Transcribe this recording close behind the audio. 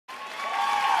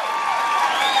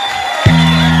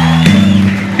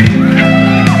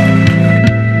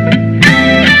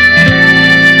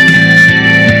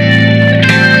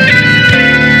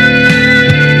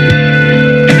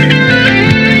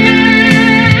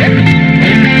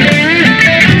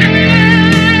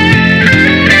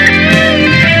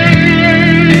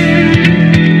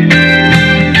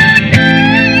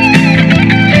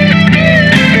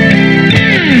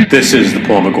This is the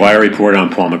Paul McGuire Report.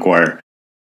 I'm Paul McGuire.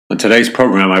 On today's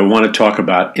program, I want to talk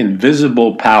about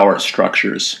invisible power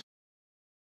structures.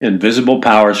 Invisible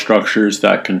power structures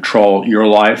that control your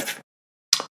life,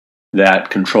 that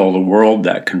control the world,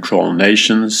 that control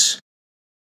nations.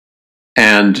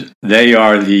 And they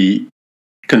are the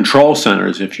control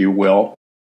centers, if you will,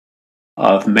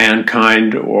 of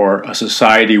mankind or a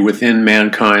society within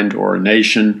mankind or a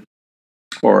nation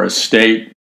or a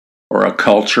state or a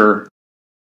culture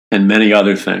and many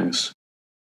other things.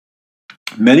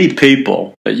 Many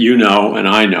people that you know and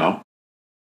I know,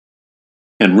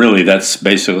 and really that's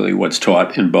basically what's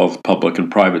taught in both public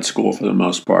and private school for the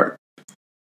most part,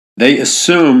 they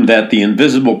assume that the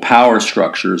invisible power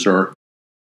structures, or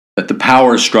that the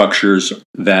power structures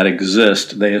that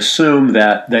exist, they assume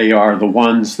that they are the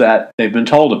ones that they've been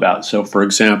told about. So, for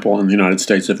example, in the United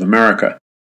States of America,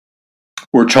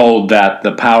 we're told that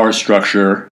the power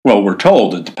structure, we're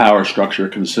told that the power structure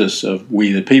consists of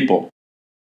we the people.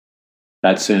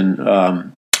 That's in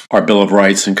our Bill of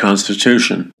Rights and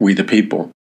Constitution, we the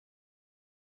people.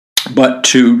 But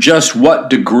to just what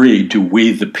degree do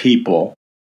we the people,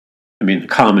 I mean the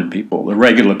common people, the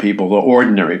regular people, the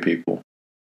ordinary people,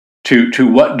 to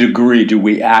what degree do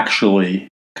we actually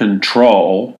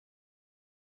control,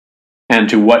 and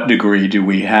to what degree do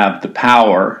we have the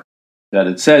power that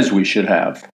it says we should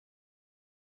have?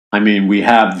 I mean, we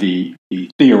have the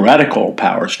theoretical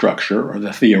power structure, or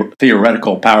the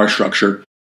theoretical power structure,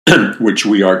 which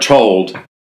we are told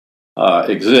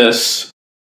exists.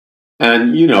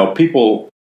 And, you know, people,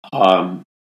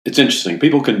 it's interesting,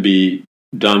 people can be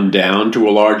dumbed down to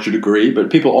a large degree,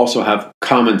 but people also have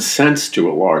common sense to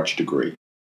a large degree.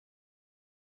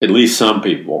 At least some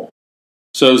people.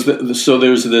 So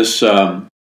there's this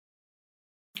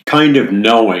kind of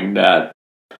knowing that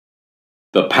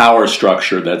the power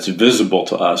structure that's visible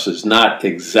to us is not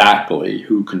exactly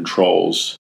who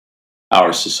controls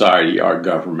our society, our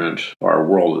government, our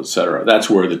world, etc. That's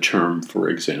where the term, for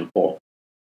example,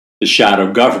 the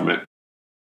shadow government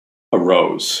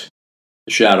arose.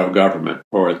 The shadow government,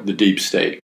 or the deep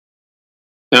state.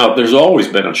 Now, there's always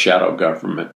been a shadow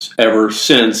government ever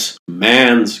since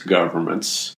man's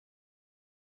governments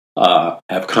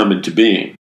have come into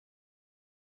being.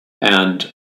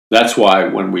 And that's why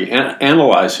when we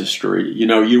analyze history, you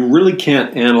know, you really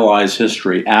can't analyze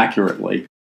history accurately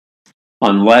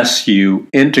unless you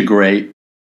integrate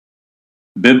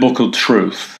biblical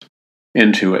truth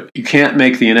into it. You can't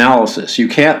make the analysis. You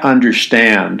can't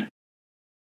understand,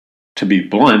 to be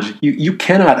blunt, you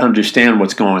cannot understand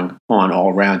what's going on all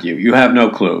around you. You have no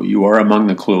clue. You are among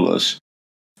the clueless.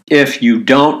 If you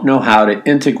don't know how to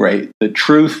integrate the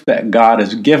truth that God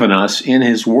has given us in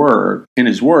His Word,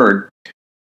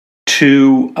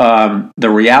 to the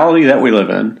reality that we live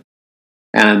in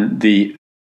and the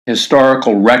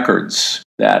historical records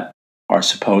that are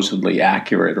supposedly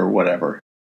accurate or whatever,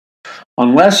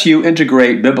 unless you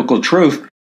integrate biblical truth,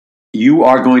 you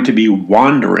are going to be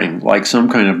wandering like some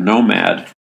kind of nomad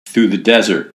through the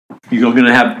desert. You're going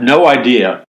to have no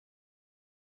idea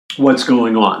what's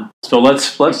going on. So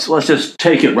let's just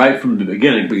take it right from the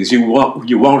beginning, because you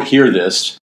won't hear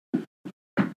this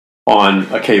on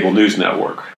a cable news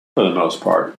network for the most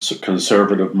part. It's a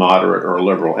conservative, moderate, or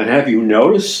liberal. And have you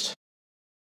noticed?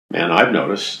 Man, I've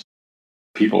noticed.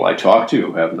 People I talk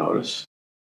to have noticed.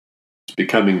 It's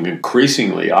becoming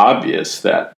increasingly obvious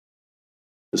that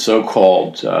the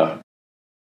so-called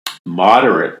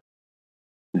moderate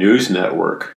news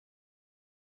network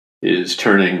is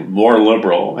turning more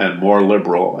liberal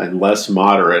and less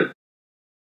moderate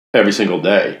every single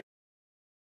day.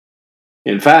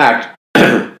 In fact,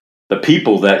 the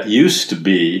people that used to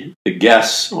be the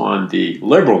guests on the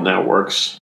liberal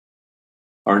networks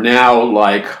are now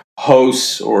like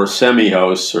hosts or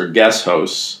semi-hosts or guest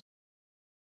hosts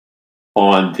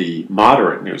on the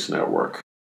moderate news network.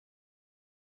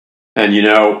 And you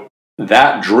know,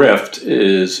 that drift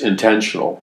is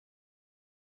intentional.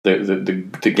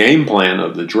 The game plan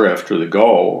of the drift, or the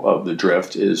goal of the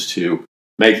drift, is to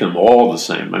make them all the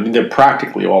same. I mean, they're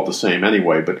practically all the same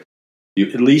anyway, but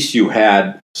at least you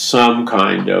had some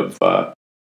kind of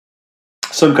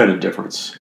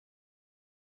difference.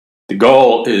 The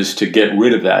goal is to get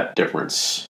rid of that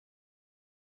difference,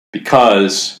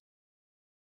 because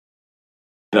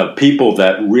the people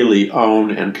that really own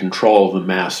and control the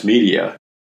mass media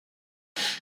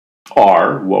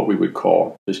are what we would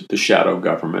call the shadow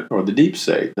government, or the deep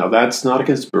state. Now, that's not a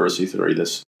conspiracy theory.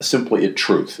 That's simply a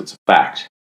truth. It's a fact.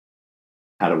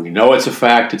 How do we know it's a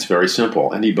fact? It's very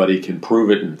simple. Anybody can prove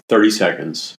it in 30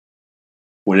 seconds.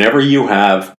 Whenever you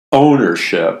have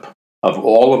ownership of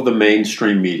all of the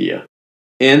mainstream media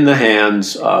in the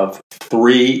hands of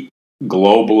three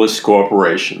globalist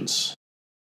corporations.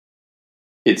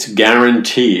 It's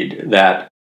guaranteed that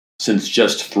since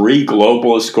just 3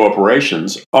 globalist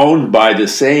corporations owned by the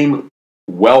same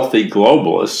wealthy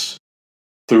globalists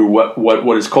through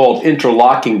what is called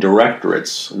interlocking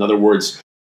directorates. In other words,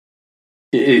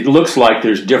 it looks like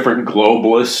there's different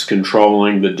globalists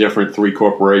controlling the different 3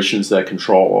 corporations that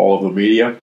control all of the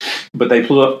media, but they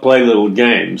play little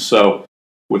games. So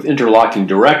with interlocking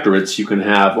directorates, you can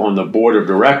have on the board of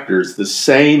directors the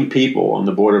same people on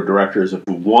the board of directors of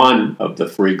one of the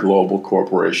 3 global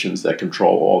corporations that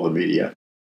control all the media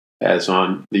as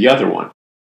on the other one.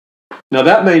 Now,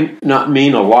 that may not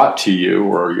mean a lot to you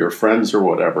or your friends or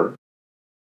whatever,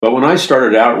 but when I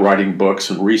started out writing books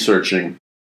and researching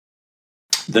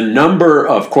the number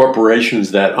of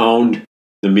corporations that owned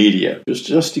the media,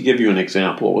 just to give you an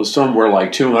example, was somewhere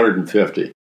like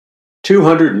 250.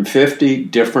 250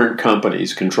 different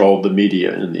companies controlled the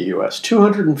media in the U.S.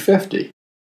 250.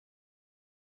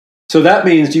 So that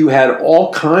means you had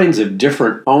all kinds of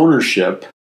different ownership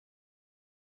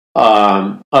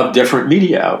of different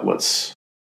media outlets.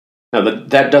 Now,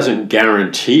 that doesn't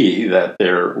guarantee that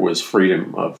there was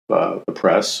freedom of the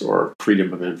press or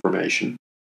freedom of information,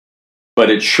 but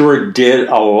it sure did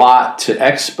a lot to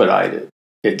expedite it.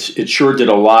 It sure did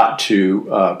a lot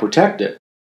to protect it.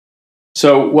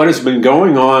 So what has been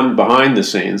going on behind the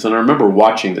scenes, and I remember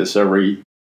watching this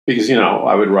because,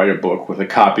 I would write a book with a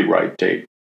copyright date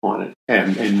on it.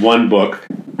 And in one book,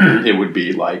 it would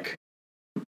be like,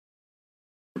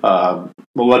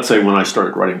 let's say when I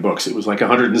started writing books, it was like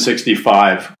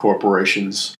 165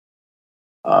 corporations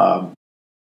owned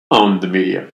the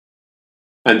media.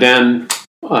 And then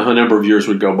a number of years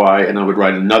would go by, and I would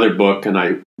write another book, and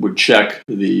I would check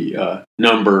the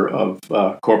number of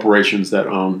corporations that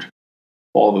owned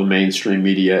all the mainstream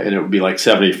media, and it would be like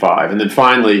 75. And then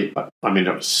finally,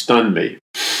 it stunned me.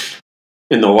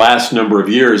 In the last number of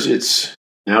years, it's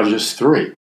now just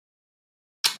 3.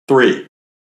 3.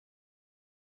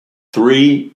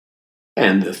 3,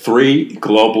 and the 3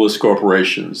 globalist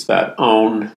corporations that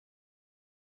own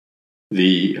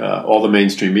all the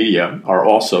mainstream media are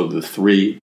also the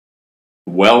 3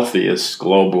 wealthiest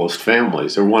globalist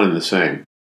families. They're one and the same.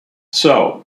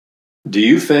 So, do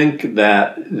you think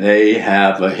that they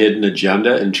have a hidden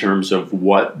agenda in terms of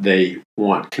what they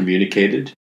want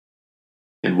communicated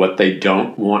and what they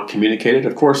don't want communicated?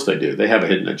 Of course they do. They have a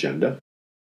hidden agenda.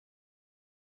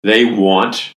 They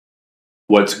want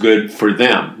what's good for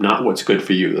them, not what's good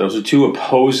for you. Those are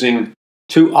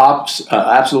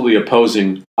absolutely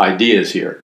opposing ideas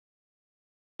here.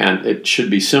 And it should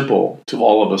be simple to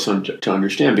all of us to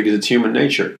understand because it's human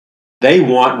nature. They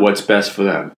want what's best for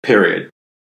them, period.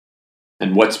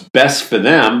 And what's best for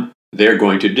them, they're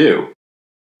going to do.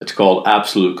 It's called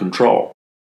absolute control.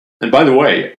 And by the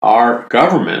way, our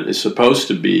government is supposed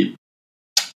to be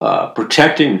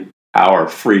protecting our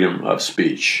freedom of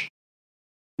speech.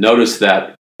 Notice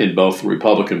that in both the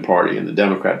Republican Party and the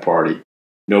Democrat Party,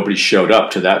 nobody showed up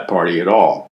to that party at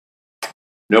all.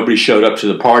 Nobody showed up to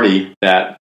the party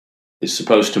that is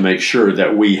supposed to make sure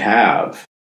that we have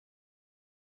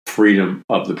freedom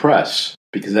of the press,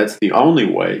 because that's the only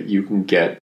way you can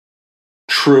get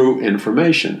true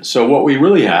information. So what we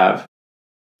really have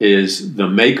is the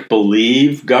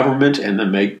make-believe government and the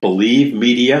make-believe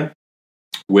media,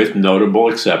 with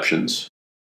notable exceptions.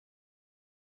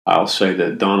 I'll say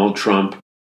that Donald Trump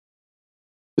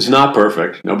is not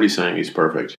perfect. Nobody's saying he's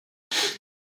perfect.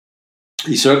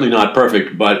 He's certainly not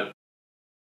perfect, but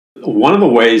one of the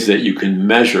ways that you can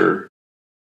measure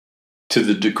to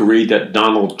the degree that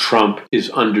Donald Trump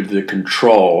is under the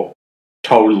control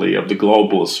totally of the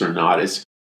globalists or not,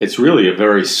 it's really a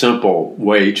very simple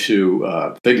way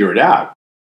to figure it out.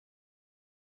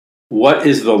 What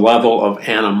is the level of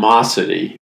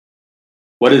animosity?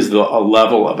 What is the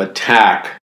level of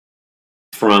attack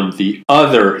from the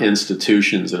other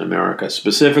institutions in America,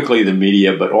 specifically the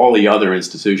media, but all the other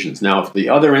institutions? Now, if the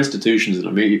other institutions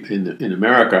in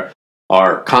America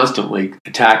are constantly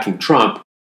attacking Trump,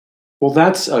 well,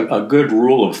 that's a good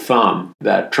rule of thumb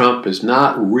that Trump is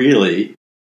not really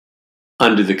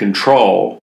under the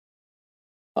control,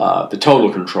 the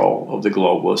total control of the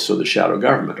globalists or the shadow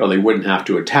government, or they wouldn't have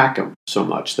to attack him so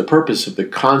much. The purpose of the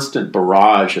constant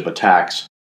barrage of attacks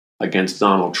against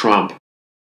Donald Trump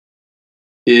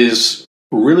is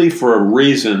really for a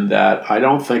reason that I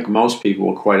don't think most people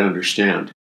will quite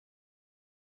understand.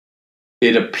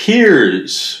 It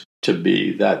appears to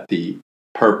be that the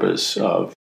purpose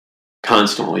of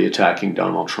constantly attacking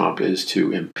Donald Trump is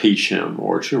to impeach him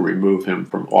or to remove him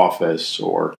from office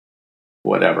or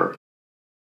whatever.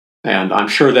 And I'm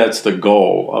sure that's the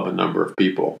goal of a number of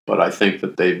people, but I think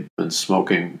that they've been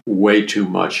smoking way too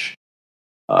much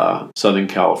Southern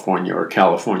California or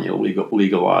California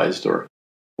legalized or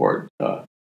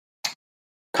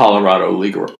Colorado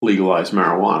legalized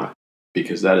marijuana,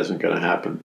 because that isn't going to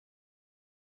happen.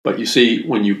 But you see,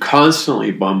 when you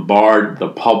constantly bombard the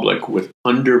public with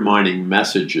undermining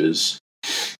messages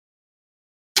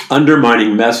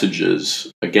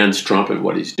against Trump and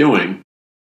what he's doing,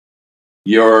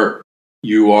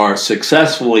 you are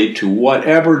successfully, to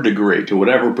whatever degree, to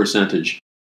whatever percentage,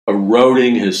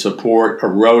 eroding his support,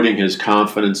 eroding his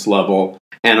confidence level,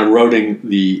 and eroding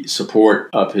the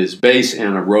support of his base,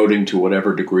 and eroding, to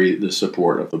whatever degree, the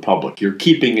support of the public. You're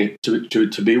keeping it,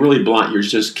 to be really blunt, you're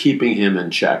just keeping him in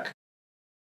check.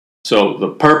 So the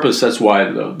purpose, that's why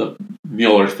the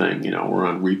Mueller thing, we're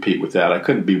on repeat with that. I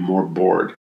couldn't be more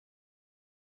bored.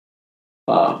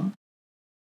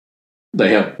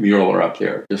 They have Mueller up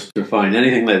there just to find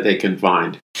anything that they can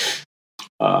find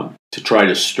to try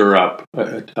to stir up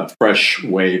a fresh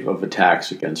wave of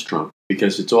attacks against Trump,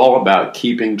 because it's all about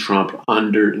keeping Trump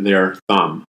under their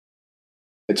thumb.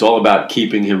 It's all about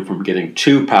keeping him from getting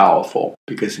too powerful,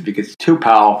 because if he gets too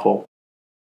powerful,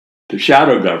 the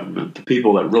shadow government, the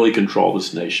people that really control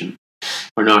this nation,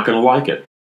 are not going to like it,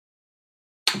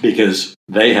 because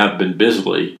they have been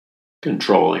busily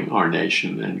controlling our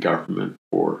nation and government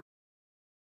for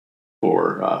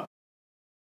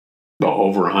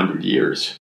over 100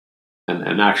 years,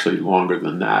 and actually longer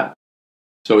than that.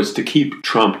 So it's to keep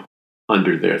Trump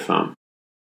under their thumb.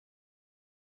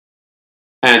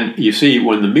 And you see,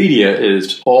 when the media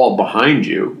is all behind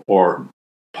you or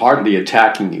hardly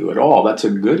attacking you at all, that's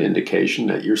a good indication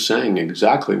that you're saying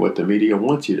exactly what the media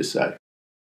wants you to say.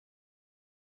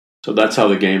 So that's how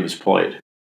the game is played.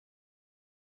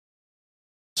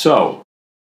 So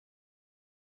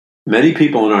many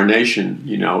people in our nation,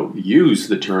 use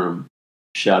the term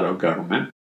shadow government,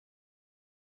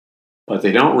 but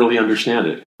they don't really understand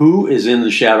it. Who is in the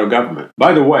shadow government?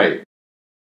 By the way,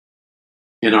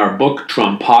 in our book,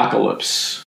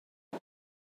 Trumpocalypse,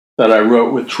 that I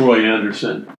wrote with Troy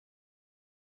Anderson,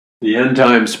 The End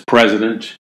Times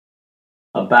President,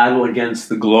 A Battle Against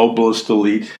the Globalist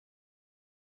Elite,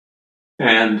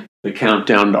 and The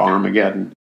Countdown to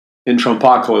Armageddon. In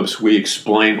Trumpocalypse, we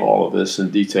explain all of this in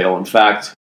detail. In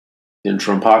fact, in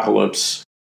Trumpocalypse,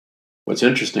 what's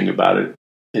interesting about it,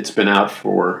 it's been out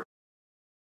for,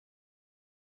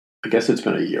 I guess it's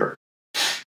been a year.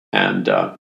 And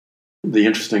the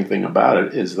interesting thing about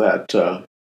it is that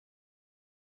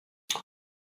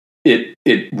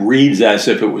it reads as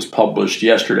if it was published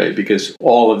yesterday, because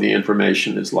all of the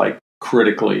information is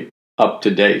critically up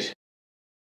to date.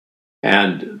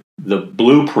 And the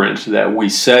blueprint that we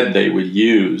said they would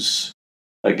use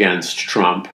against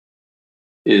Trump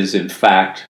is, in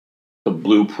fact, the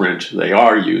blueprint they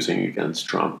are using against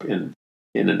Trump in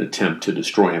an attempt to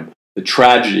destroy him. The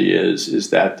tragedy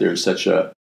is that there's such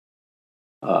a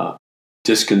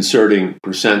disconcerting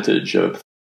percentage of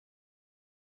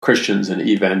Christians and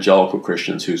evangelical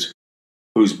Christians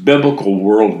whose biblical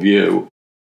worldview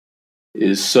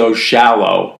is so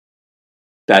shallow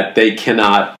that they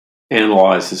cannot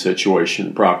analyze the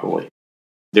situation properly.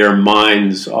 Their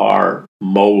minds are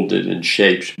molded and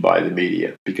shaped by the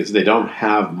media because they don't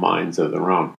have minds of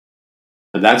their own.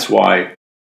 And that's why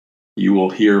you will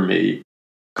hear me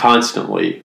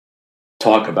constantly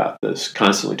talk about this,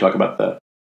 constantly talk about the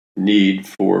need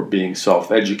for being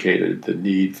self-educated, the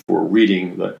need for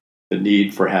reading, the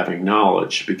need for having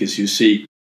knowledge. Because you see,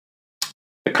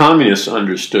 the communists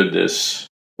understood this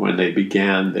when they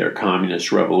began their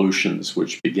communist revolutions,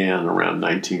 which began around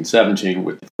 1917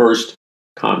 with the first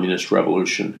communist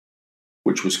revolution,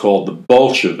 which was called the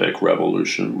Bolshevik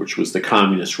Revolution, which was the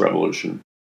communist revolution,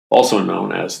 also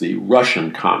known as the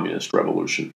Russian Communist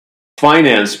Revolution.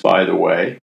 Financed, by the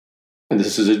way, and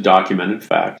this is a documented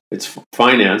fact, it's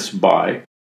financed by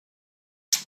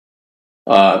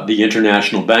the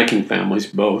international banking families,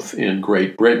 both in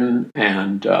Great Britain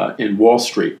and in Wall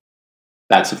Street.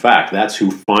 That's a fact. That's who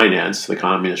financed the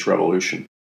communist revolution.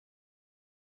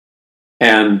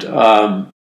 And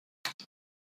the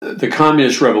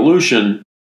communist revolution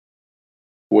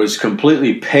was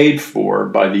completely paid for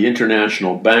by the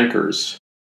international bankers,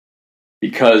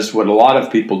 because what a lot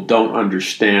of people don't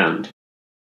understand,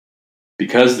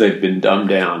 because they've been dumbed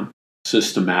down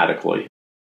systematically.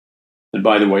 And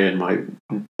by the way, in my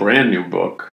brand new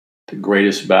book, The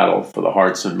Greatest Battle for the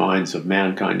Hearts and Minds of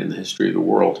Mankind in the History of the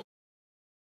World,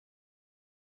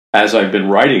 as I've been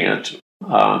writing it,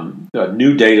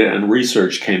 new data and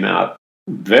research came out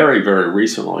very, very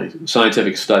recently,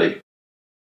 scientific study.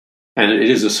 And it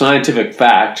is a scientific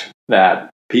fact that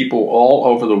people all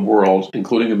over the world,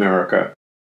 including America,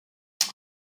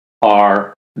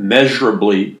 are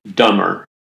measurably dumber.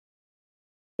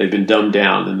 They've been dumbed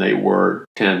down than they were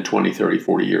 10, 20, 30,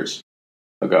 40 years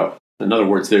ago. In other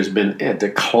words, there's been a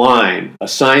decline, a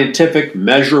scientific,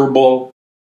 measurable,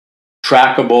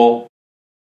 trackable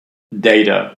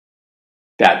data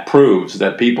that proves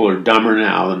that people are dumber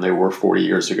now than they were 40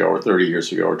 years ago or 30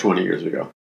 years ago or 20 years ago.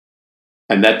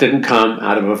 And that didn't come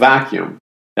out of a vacuum.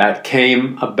 That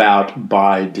came about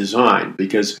by design,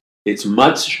 because it's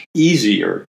much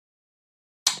easier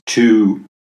to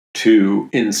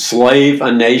enslave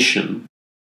a nation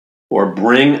or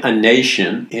bring a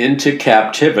nation into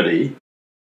captivity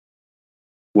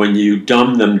when you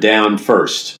dumb them down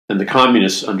first. And the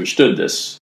communists understood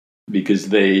this, because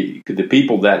the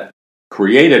people that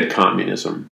created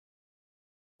communism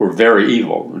were very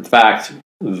evil. In fact,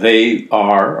 they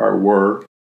are or were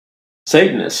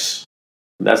Satanists.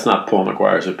 That's not Paul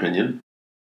McGuire's opinion.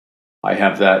 I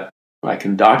have that. I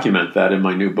can document that in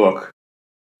my new book,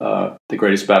 The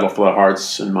Greatest Battle for the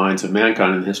Hearts and Minds of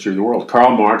Mankind in the History of the World.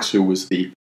 Karl Marx, who was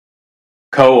the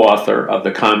co-author of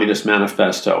the Communist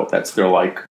Manifesto, that's their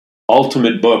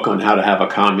ultimate book on how to have a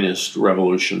communist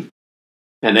revolution,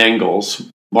 and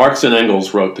Engels, Marx and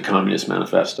Engels wrote the Communist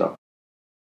Manifesto.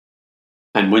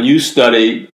 And when you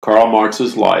study Karl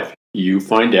Marx's life, you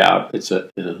find out, it's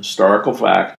a historical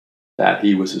fact, that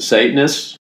he was a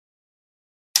Satanist,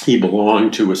 he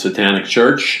belonged to a satanic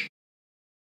church,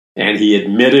 and he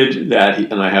admitted that,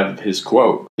 and I have his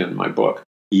quote in my book,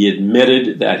 he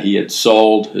admitted that he had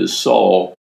sold his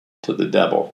soul to the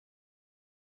devil.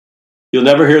 You'll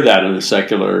never hear that in a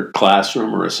secular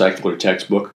classroom or a secular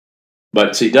textbook.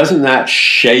 But see, doesn't that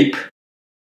shape,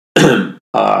 doesn't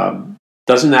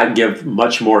that give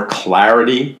much more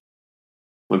clarity?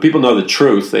 When people know the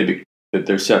truth, that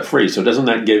they're set free. So doesn't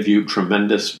that give you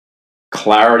tremendous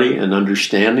clarity and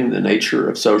understanding the nature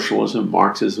of socialism,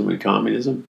 Marxism, and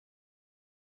communism?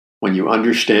 When you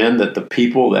understand that the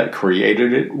people that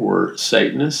created it were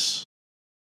Satanists?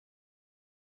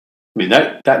 I mean,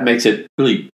 that makes it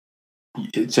really,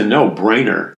 it's a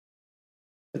no-brainer.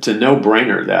 It's a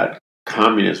no-brainer that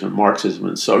communism, Marxism,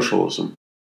 and socialism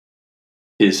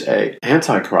is an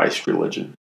antichrist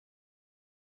religion.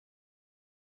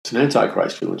 It's an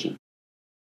antichrist religion.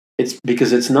 It's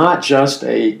because it's not just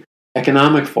an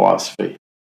economic philosophy.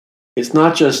 It's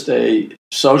not just a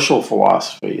social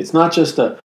philosophy. It's not just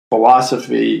a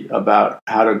philosophy about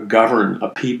how to govern a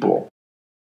people.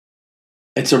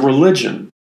 It's a religion.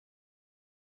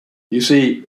 You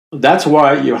see, that's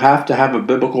why you have to have a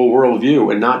biblical worldview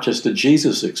and not just a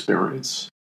Jesus experience.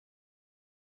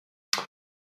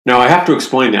 Now, I have to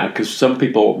explain that because some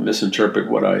people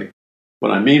misinterpret what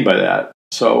I mean by that.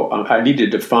 So I need to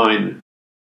define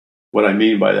what I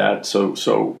mean by that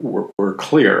so we're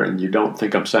clear and you don't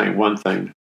think I'm saying one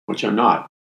thing, which I'm not.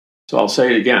 So I'll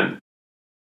say it again.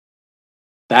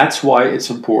 That's why it's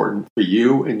important for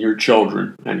you and your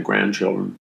children and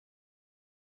grandchildren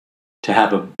to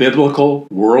have a biblical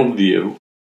worldview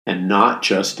and not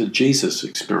just a Jesus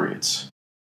experience.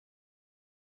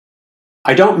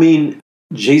 I don't mean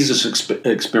Jesus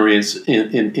experience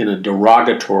in a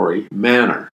derogatory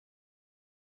manner.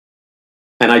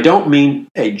 And I don't mean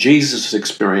a Jesus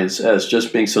experience as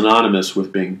just being synonymous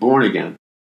with being born again.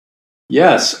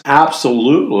 Yes,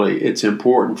 absolutely, it's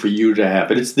important for you to have,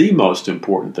 and it's the most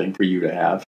important thing for you to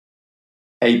have,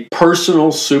 a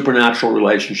personal supernatural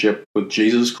relationship with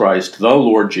Jesus Christ, the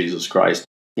Lord Jesus Christ,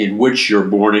 in which you're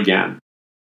born again.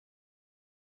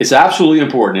 It's absolutely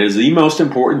important. It is the most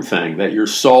important thing that your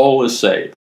soul is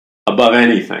saved above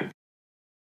anything.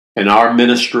 In our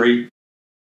ministry,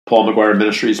 Paul McGuire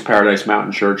Ministries, Paradise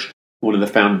Mountain Church, one of the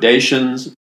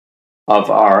foundations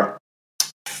of our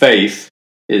faith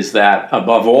is that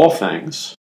above all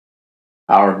things,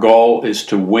 our goal is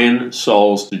to win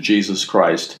souls to Jesus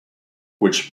Christ,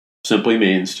 which simply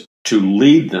means to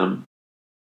lead them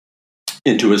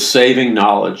into a saving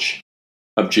knowledge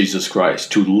of Jesus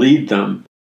Christ, to lead them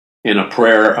in a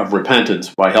prayer of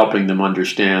repentance by helping them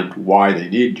understand why they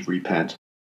need to repent,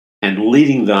 and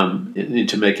leading them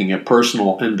into making a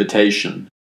personal invitation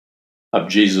of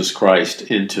Jesus Christ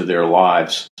into their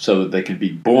lives so that they can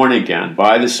be born again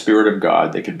by the Spirit of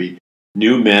God. They can be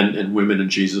new men and women in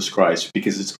Jesus Christ,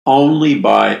 because it's only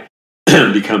by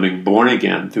becoming born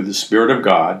again through the Spirit of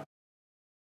God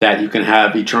that you can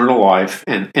have eternal life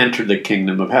and enter the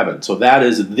kingdom of heaven. So that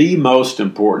is the most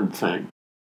important thing.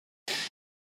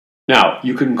 Now,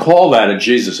 you can call that a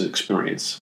Jesus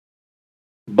experience,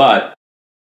 but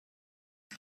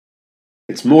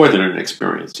it's more than an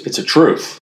experience. It's a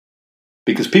truth.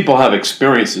 Because people have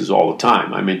experiences all the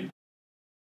time. I mean,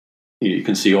 You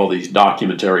can see all these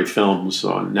documentary films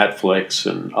on Netflix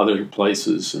and other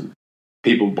places, and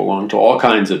people belong to all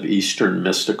kinds of Eastern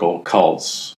mystical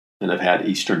cults and have had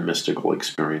Eastern mystical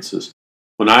experiences.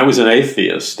 When I was an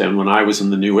atheist and when I was in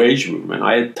the New Age movement,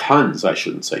 I had tons, I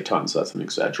shouldn't say tons, that's an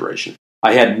exaggeration.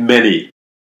 I had many,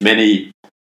 many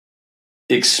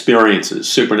experiences,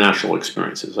 supernatural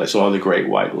experiences. I saw the great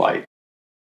white light,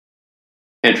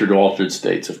 entered altered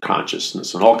states of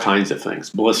consciousness and all kinds of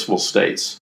things, blissful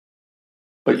states.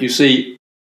 But you see,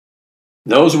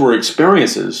 those were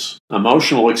experiences,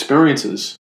 emotional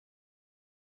experiences,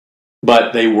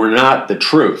 but they were not the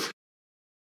truth.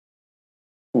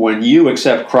 When you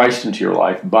accept Christ into your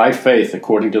life by faith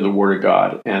according to the Word of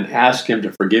God and ask Him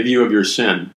to forgive you of your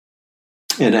sin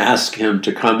and ask Him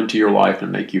to come into your life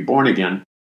and make you born again,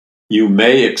 you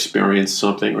may experience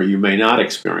something or you may not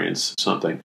experience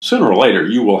something. Sooner or later,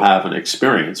 you will have an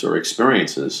experience or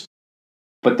experiences.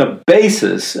 But the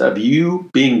basis of you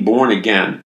being born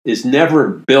again is never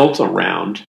built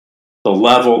around the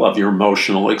level of your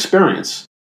emotional experience.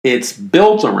 It's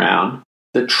built around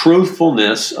the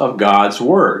truthfulness of God's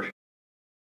Word.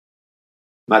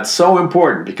 That's so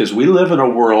important because we live in a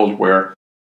world where,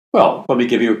 well, let me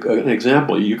give you an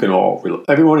example. You can all,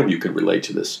 every one of you can relate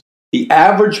to this. The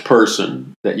average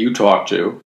person that you talk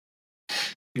to,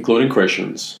 including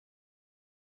Christians,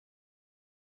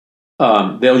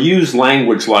 they'll use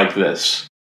language like this,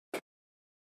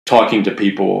 talking to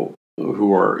people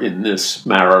who are in this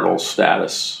marital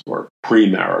status or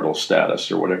premarital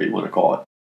status or whatever you want to call it.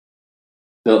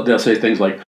 They'll say things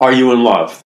like, "Are you in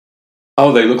love?"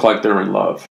 "Oh, they look like they're in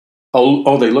love."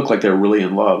 Oh, they look like they're really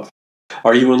in love."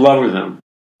 "Are you in love with him?"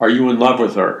 "Are you in love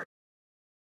with her?"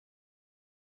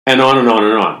 And on and on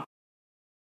and on.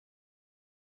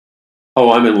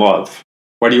 "Oh, I'm in love."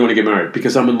 "Why do you want to get married?"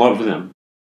 "Because I'm in love with him."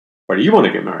 "Why do you want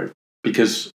to get married?"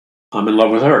 "Because I'm in love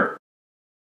with her."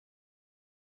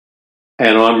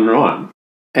 And on and on.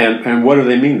 And what do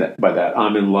they mean by that?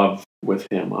 I'm in love with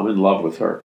him. I'm in love with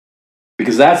her.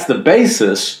 Because that's the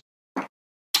basis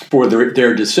for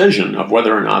their decision of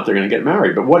whether or not they're going to get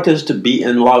married. But what does to be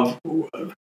in love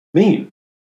mean?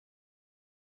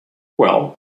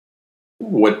 Well,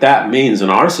 what that means in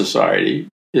our society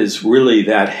is really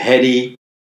that heady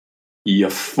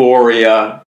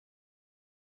euphoria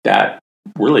that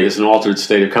really is an altered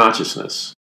state of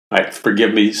consciousness.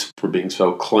 Forgive me for being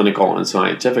so clinical and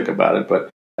scientific about it, but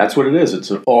that's what it is.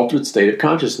 It's an altered state of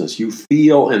consciousness. You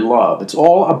feel in love. It's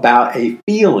all about a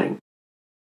feeling.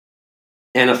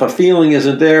 And if a feeling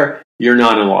isn't there, you're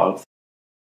not in love.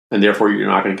 And therefore, you're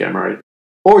not going to get married.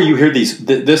 Or you hear these,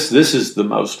 this is the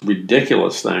most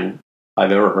ridiculous thing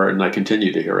I've ever heard, and I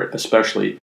continue to hear it,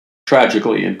 especially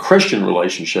tragically in Christian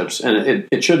relationships. And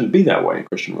it shouldn't be that way in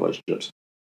Christian relationships.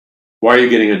 Why are you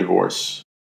getting a divorce?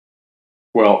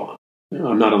 Well,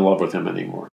 I'm not in love with him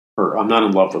anymore. Or I'm not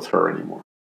in love with her anymore.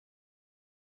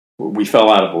 We fell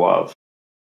out of love.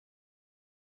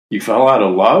 You fell out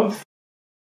of love?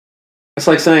 It's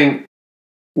like saying,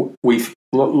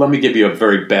 let me give you a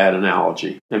very bad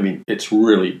analogy. I mean, it's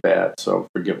really bad, so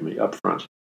forgive me up front.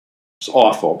 It's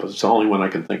awful, but it's the only one I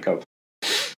can think of.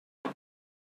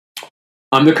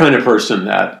 I'm the kind of person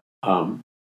that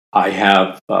I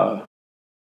have,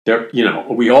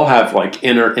 we all have like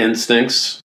inner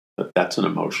instincts. That's an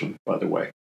emotion, by the way.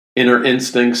 Inner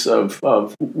instincts of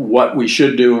what we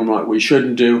should do and what we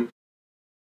shouldn't do,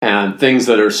 and things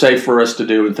that are safe for us to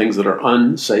do and things that are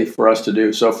unsafe for us to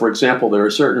do. So, for example, there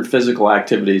are certain physical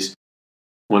activities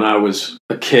when I was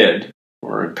a kid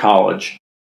or in college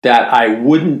that I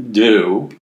wouldn't do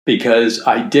because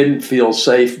I didn't feel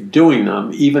safe doing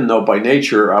them, even though by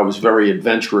nature I was very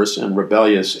adventurous and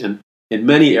rebellious. And in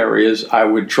many areas, I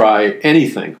would try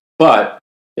anything, but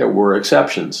there were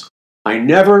exceptions. I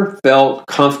never felt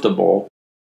comfortable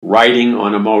riding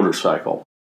on a motorcycle.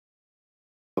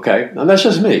 Okay, now that's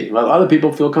just me. Other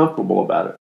people feel comfortable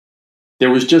about it. There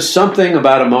was just something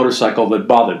about a motorcycle that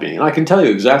bothered me, and I can tell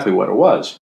you exactly what it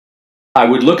was. I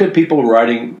would look at people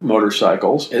riding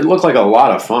motorcycles. It looked like a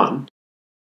lot of fun.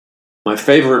 My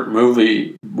favorite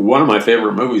movie, one of my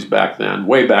favorite movies back then,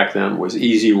 way back then, was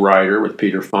Easy Rider with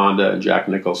Peter Fonda and Jack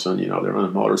Nicholson. You know, they're on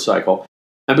a motorcycle.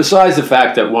 And besides the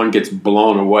fact that one gets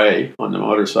blown away on the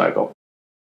motorcycle,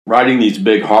 riding these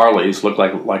big Harleys looked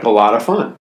like a lot of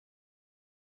fun.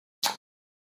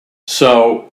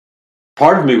 So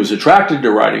part of me was attracted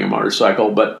to riding a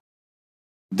motorcycle, but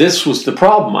this was the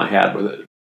problem I had with it.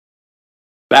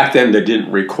 Back then, they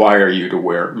didn't require you to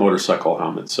wear motorcycle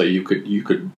helmets, so you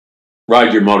could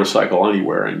ride your motorcycle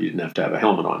anywhere and you didn't have to have a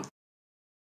helmet on.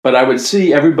 But I would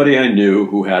see everybody I knew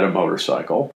who had a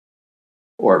motorcycle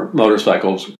or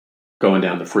motorcycles going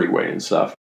down the freeway and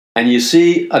stuff. and you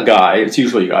see a guy, it's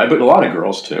usually a guy, but a lot of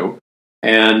girls too,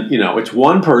 and, it's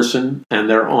one person, and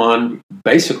they're on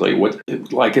basically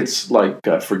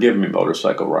forgive me,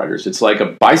 motorcycle riders, it's like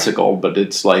a bicycle, but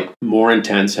it's like more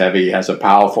intense, heavy, has a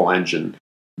powerful engine,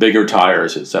 bigger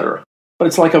tires, etc. But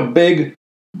it's like a big,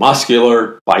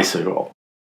 muscular bicycle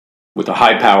with a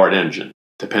high-powered engine,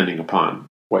 depending upon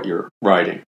what you're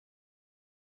riding.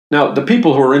 Now, the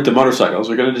people who are into motorcycles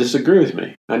are going to disagree with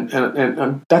me,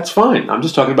 and that's fine. I'm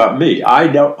just talking about me.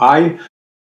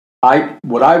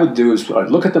 What I would do is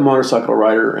I'd look at the motorcycle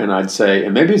rider and I'd say,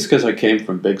 and maybe it's because I came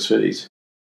from big cities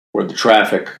where the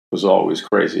traffic was always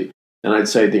crazy, and I'd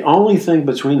say the only thing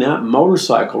between that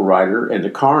motorcycle rider and the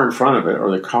car in front of it,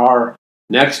 or the car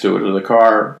next to it, or the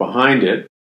car behind it,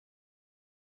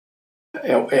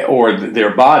 or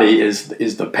their body is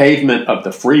the pavement of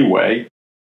the freeway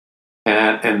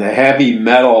and the heavy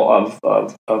metal of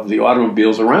the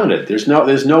automobiles around it. There's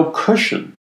no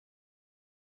cushion.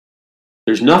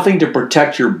 There's nothing to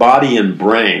protect your body and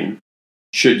brain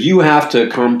should you have to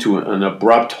come to an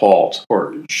abrupt halt,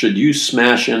 or should you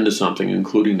smash into something,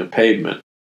 including the pavement,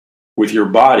 with your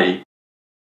body.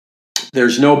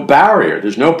 There's no barrier.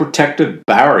 There's no protective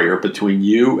barrier between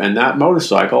you and that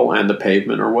motorcycle and the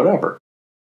pavement or whatever.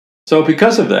 So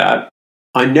because of that,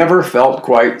 I never felt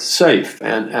quite safe,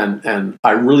 and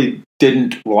I really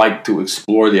didn't like to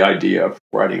explore the idea of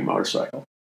riding a motorcycle.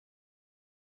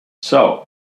 So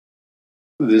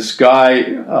this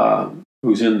guy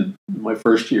who's in my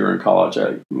first year in college,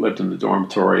 I lived in the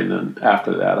dormitory, and then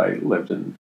after that I lived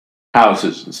in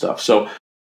houses and stuff. So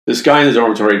this guy in the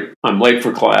dormitory, I'm late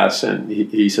for class, and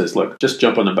he says, look, just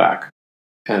jump on the back.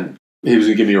 And he was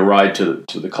going to give me a ride to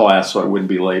the class so I wouldn't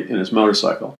be late in his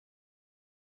motorcycle.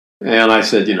 And I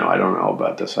said, I don't know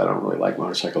about this. I don't really like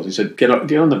motorcycles. He said, get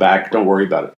on the back. Don't worry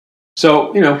about it.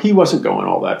 So, he wasn't going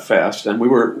all that fast. And we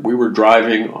were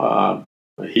driving,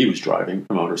 he was driving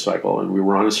a motorcycle, and we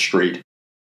were on a street.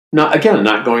 Not going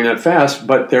that fast,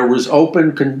 but there was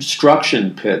open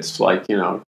construction pits, like,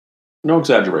 no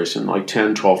exaggeration, like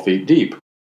 10, 12 feet deep,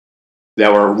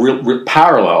 that were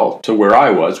parallel to where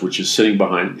I was, which is sitting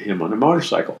behind him on a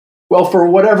motorcycle. Well, for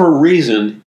whatever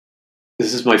reason,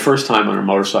 this is my first time on a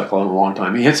motorcycle in a long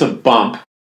time, he hits a bump,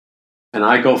 and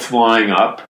I go flying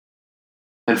up.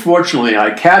 And fortunately,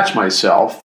 I catch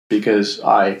myself because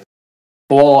I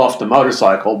fall off the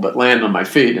motorcycle but land on my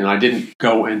feet, and I didn't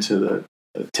go into the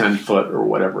 10-foot or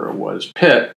whatever it was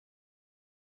pit.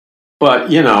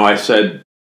 But, I said,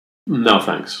 no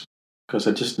thanks, because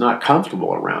I'm just not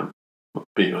comfortable around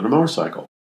being on a motorcycle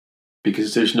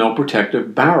because there's no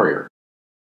protective barrier.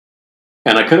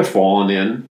 And I could have fallen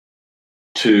in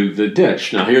to the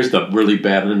ditch. Now, here's the really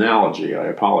bad analogy. I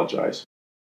apologize.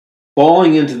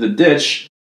 Falling into the ditch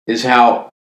is how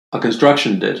a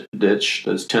construction ditch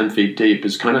that's 10 feet deep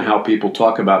is kind of how people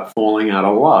talk about falling out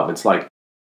of love. It's like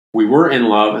we were in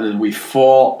love, and then we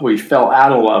fell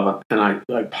out of love. And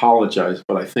I apologize,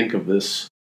 but I think of this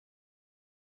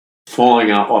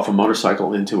falling out off a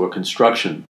motorcycle into a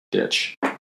construction ditch.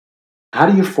 How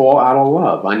do you fall out of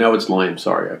love? I know it's lame.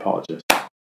 Sorry, I apologize.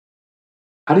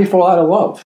 How do you fall out of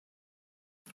love?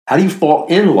 How do you fall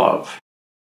in love?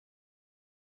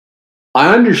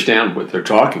 I understand what they're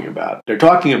talking about. They're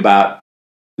talking about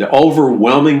the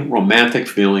overwhelming romantic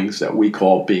feelings that we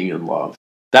call being in love.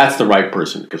 That's the right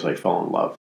person because I fell in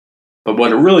love. But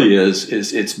what it really is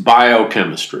it's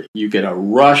biochemistry. You get a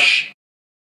rush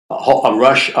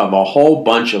of a whole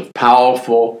bunch of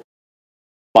powerful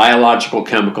biological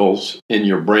chemicals in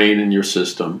your brain and your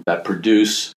system that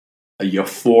produce a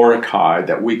euphoric high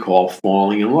that we call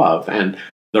falling in love. And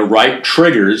the right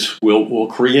triggers will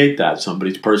create that.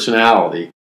 Somebody's personality,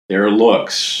 their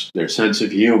looks, their sense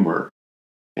of humor,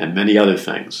 and many other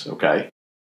things, okay?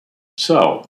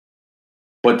 So,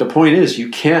 but the point is, you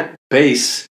can't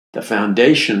base the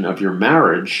foundation of your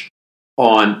marriage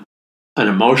on an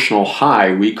emotional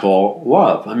high we call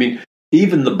love. I mean,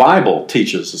 even the Bible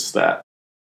teaches us that.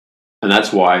 And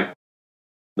that's why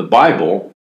the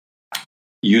Bible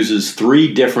uses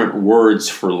 3 different words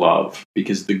for love,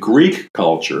 because the Greek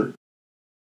culture,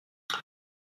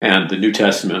 and the New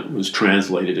Testament was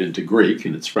translated into Greek,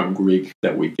 and it's from Greek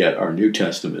that we get our New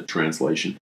Testament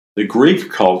translation. The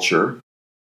Greek culture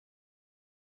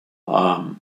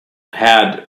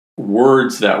had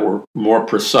words that were more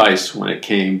precise when it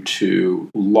came to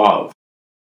love.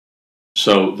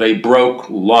 So they broke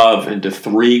love into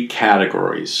 3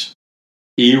 categories.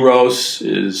 Eros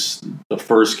is the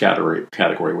first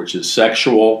category, which is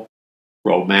sexual,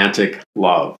 romantic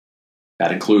love.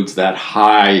 That includes that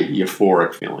high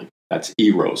euphoric feeling. That's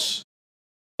eros.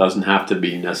 Doesn't have to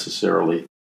be necessarily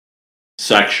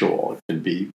sexual. It can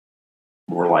be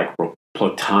more like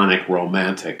platonic,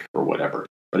 romantic, or whatever.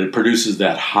 But it produces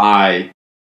that high,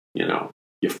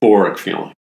 euphoric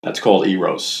feeling. That's called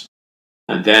eros.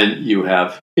 And then you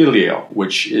have phileo,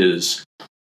 which is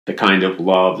the kind of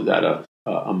love that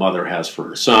a mother has for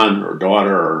her son or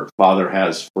daughter, or a father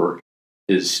has for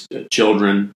his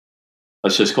children.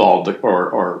 Let's just call it,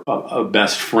 or a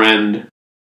best friend,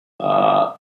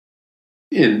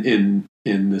 in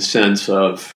the sense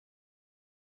of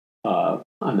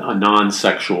a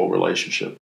non-sexual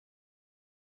relationship.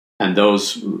 And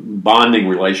those bonding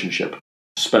relationship,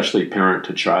 especially parent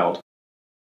to child,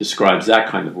 describes that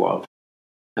kind of love.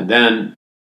 And then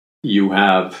you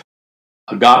have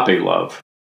agape love,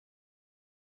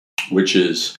 which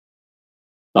is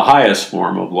the highest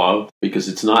form of love because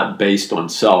it's not based on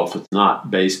self. It's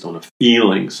not based on a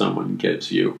feeling someone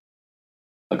gives you.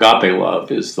 Agape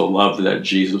love is the love that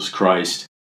Jesus Christ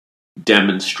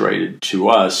demonstrated to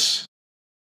us.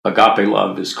 Agape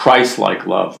love is Christ-like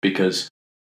love because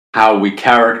how we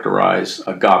characterize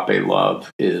agape love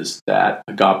is that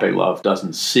agape love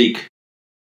doesn't seek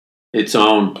its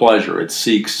own pleasure. It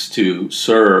seeks to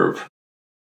serve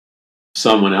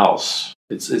someone else.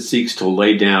 It seeks to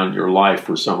lay down your life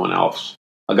for someone else.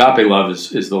 Agape love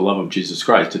is the love of Jesus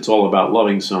Christ. It's all about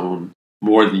loving someone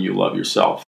more than you love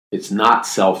yourself. It's not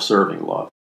self-serving love.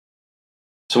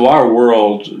 So our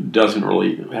world doesn't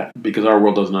really, because our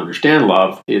world doesn't understand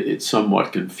love, it's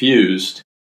somewhat confused,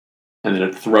 and then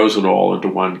it throws it all into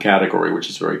one category, which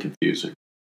is very confusing.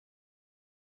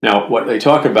 Now, what they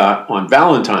talk about on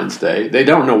Valentine's Day, they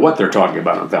don't know what they're talking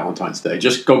about on Valentine's Day.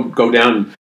 Just go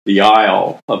down the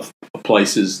aisle of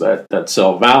places that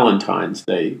sell Valentine's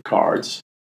Day cards,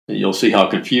 and you'll see how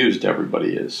confused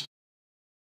everybody is.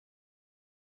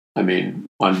 I mean,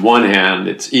 on one hand,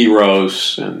 it's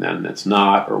eros, and then it's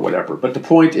not, or whatever. But the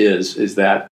point is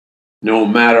that no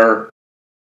matter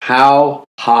how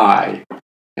high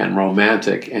and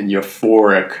romantic and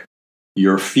euphoric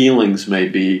your feelings may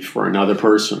be for another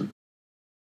person,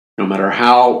 no matter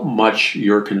how much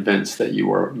you're convinced that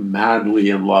you are madly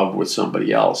in love with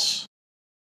somebody else,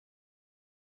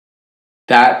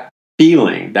 that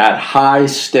feeling, that high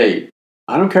state,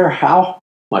 I don't care how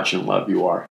much in love you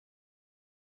are.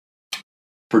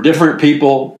 For different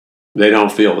people, they don't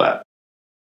feel that.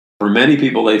 For many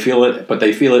people, they feel it, but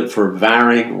they feel it for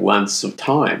varying lengths of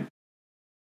time.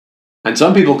 And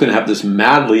some people can have this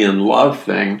madly in love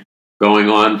thing going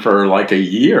on for like a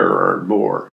year or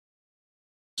more.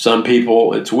 Some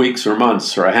people, it's weeks or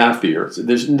months or a half year.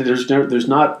 There's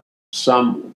not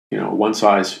some one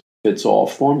size fits all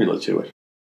formula to it.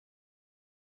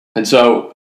 And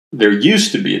so there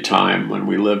used to be a time when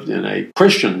we lived in a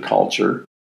Christian culture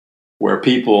where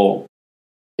people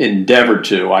endeavored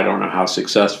to, I don't know how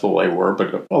successful they were,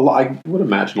 but I would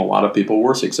imagine a lot of people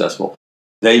were successful.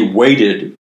 They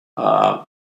waited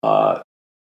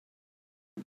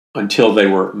until they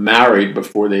were married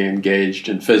before they engaged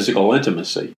in physical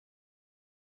intimacy.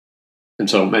 And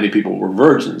so many people were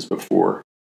virgins before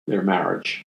their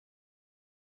marriage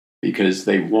because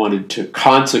they wanted to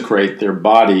consecrate their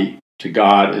body to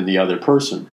God and the other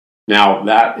person. Now,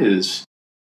 that is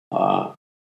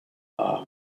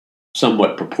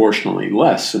somewhat proportionally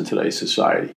less in today's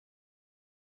society.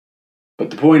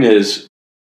 But the point is,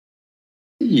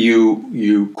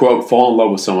 you quote, fall in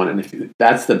love with someone, and if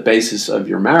that's the basis of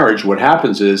your marriage, what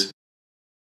happens is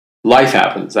life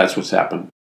happens. That's what's happened.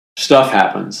 Stuff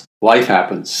happens. Life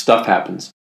happens. Stuff happens.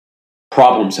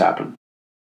 Problems happen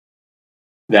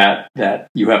that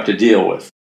you have to deal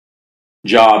with.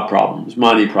 Job problems,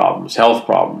 money problems, health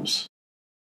problems.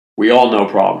 We all know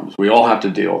problems. We all have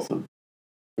to deal with them.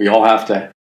 We all have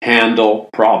to handle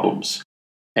problems.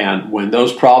 And when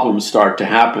those problems start to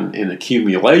happen in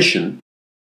accumulation,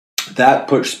 that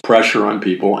puts pressure on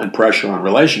people and pressure on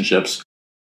relationships.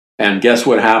 And guess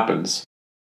what happens?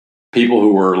 People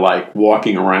who were like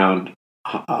walking around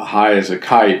high as a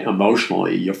kite,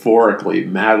 emotionally, euphorically,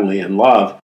 madly in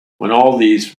love, when all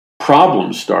these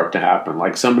problems start to happen,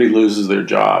 like somebody loses their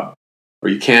job, or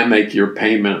you can't make your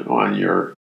payment on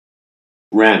your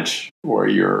rent, or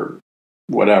your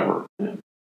whatever,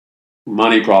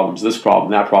 money problems, this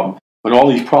problem, that problem. When all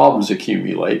these problems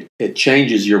accumulate, it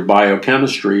changes your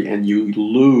biochemistry and you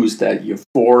lose that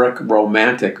euphoric,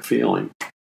 romantic feeling.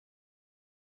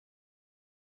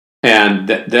 And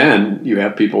then you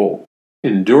have people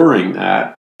enduring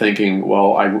that, thinking,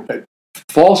 well,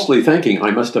 falsely thinking,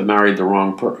 I must have married the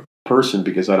wrong person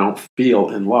because I don't feel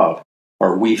in love,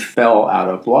 or we fell out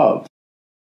of love.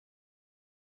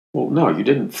 Well, no, you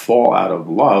didn't fall out of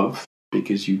love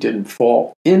because you didn't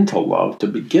fall into love to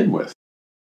begin with.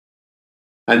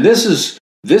 And this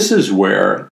is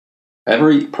where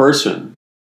every person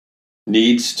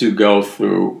needs to go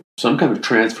through some kind of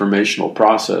transformational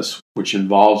process which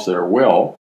involves their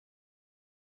will.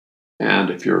 And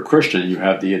if you're a Christian, you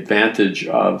have the advantage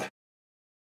of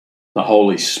the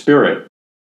Holy Spirit,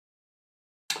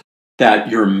 that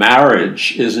your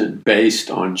marriage isn't based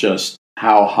on just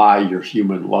how high your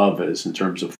human love is in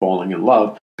terms of falling in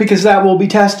love, because that will be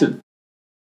tested.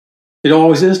 It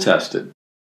always is tested.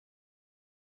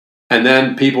 And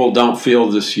then people don't feel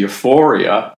this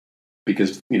euphoria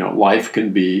because, life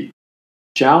can be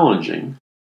challenging,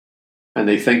 and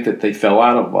they think that they fell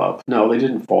out of love. No, they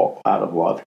didn't fall out of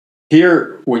love.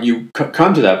 Here, when you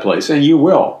come to that place, and you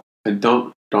will, and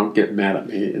don't get mad at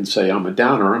me and say I'm a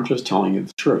downer, I'm just telling you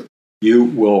the truth. You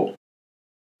will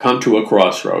come to a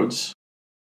crossroads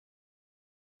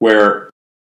where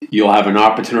you'll have an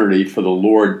opportunity for the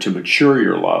Lord to mature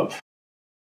your love,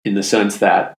 in the sense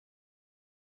that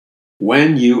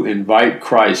when you invite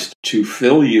Christ to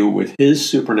fill you with his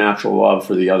supernatural love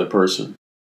for the other person,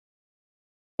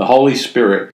 the Holy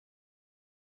Spirit,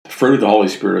 the fruit of the Holy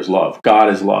Spirit is love. God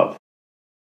is love.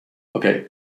 Okay,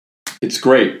 it's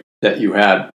great that you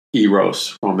had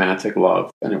eros, romantic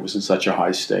love, and it was in such a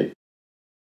high state.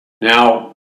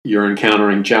 Now you're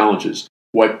encountering challenges.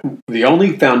 The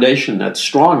only foundation that's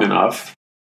strong enough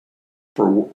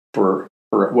for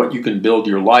what you can build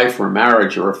your life or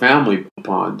marriage or a family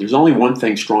upon, there's only one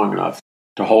thing strong enough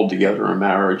to hold together a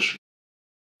marriage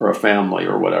or a family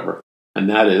or whatever, and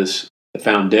that is the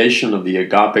foundation of the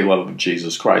agape love of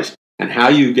Jesus Christ. And how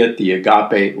you get the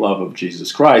agape love of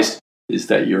Jesus Christ is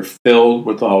that you're filled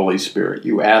with the Holy Spirit.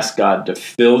 You ask God to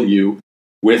fill you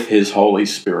with his Holy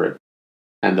Spirit,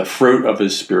 and the fruit of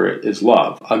his Spirit is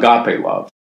love, agape love.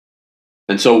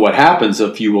 And so what happens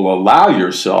if you will allow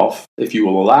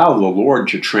the Lord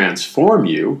to transform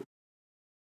you,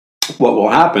 what will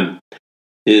happen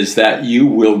is that you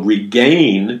will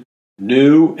regain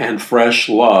new and fresh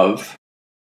love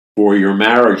for your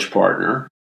marriage partner,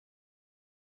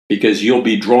 because you'll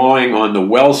be drawing on the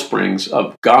well springs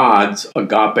of God's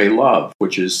agape love,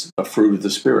 which is the fruit of the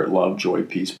Spirit: love, joy,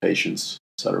 peace, patience,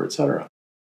 etc., etc.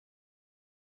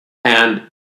 And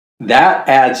that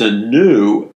adds a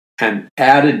new and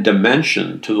added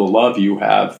dimension to the love you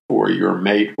have for your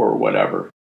mate or whatever,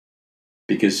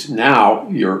 because now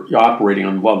you're operating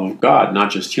on the love of God,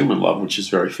 not just human love, which is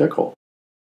very fickle.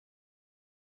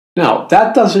 Now,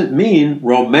 that doesn't mean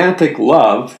romantic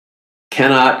love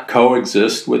cannot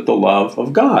coexist with the love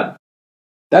of God.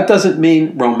 That doesn't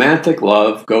mean romantic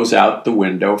love goes out the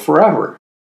window forever.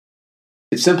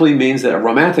 It simply means that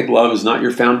romantic love is not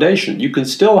your foundation. You can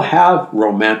still have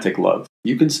romantic love.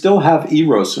 You can still have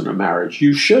eros in a marriage.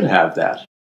 You should have that.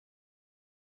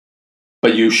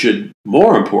 But you should,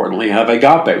 more importantly, have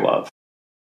agape love.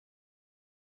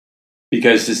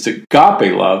 Because it's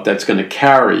agape love that's going to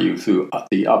carry you through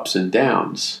the ups and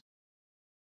downs.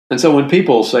 And so when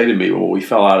people say to me, well, we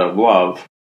fell out of love,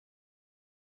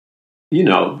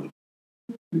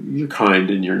 you're kind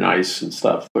and you're nice and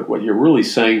stuff, but what you're really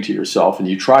saying to yourself, and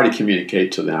you try to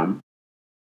communicate to them,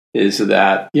 is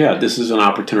that, this is an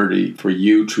opportunity for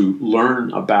you to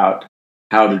learn about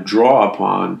how to draw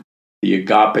upon the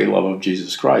agape love of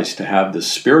Jesus Christ, to have the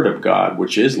Spirit of God,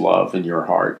 which is love, in your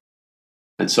heart.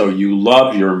 And so you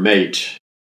love your mate,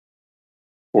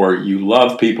 or you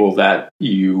love people that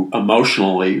you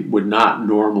emotionally would not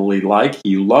normally like.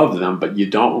 You love them, but you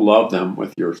don't love them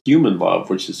with your human love,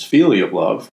 which is filial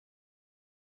love.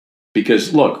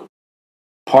 Because, look,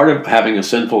 part of having a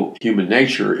sinful human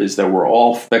nature is that we're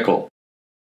all fickle.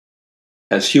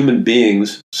 As human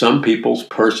beings, some people's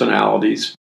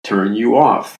personalities turn you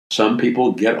off. Some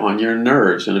people get on your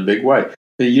nerves in a big way.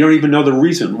 You don't even know the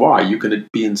reason why. You can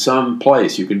be in some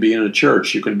place, you can be in a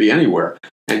church, you can be anywhere,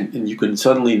 and you can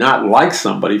suddenly not like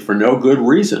somebody for no good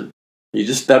reason.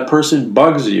 That person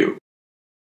bugs you.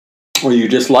 Or you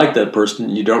dislike that person,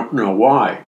 you don't know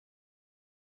why.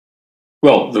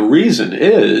 Well, the reason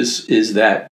is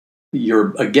that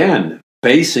you're, again,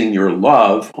 basing your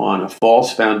love on a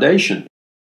false foundation.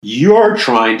 You're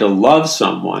trying to love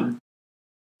someone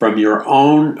from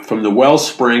the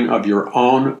wellspring of your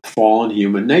own fallen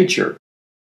human nature.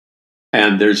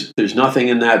 And there's nothing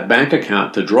in that bank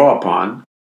account to draw upon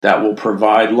that will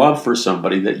provide love for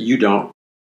somebody that you don't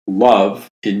love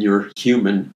in your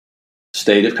human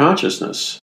state of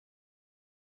consciousness.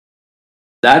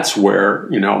 That's where,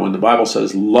 when the Bible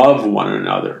says love one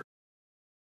another,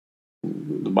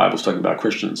 the Bible's talking about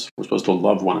Christians. We're supposed to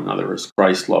love one another as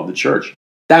Christ loved the church.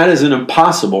 That is an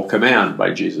impossible command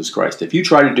by Jesus Christ. If you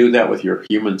try to do that with your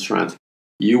human strength,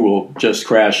 you will just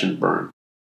crash and burn,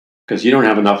 because you don't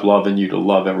have enough love in you to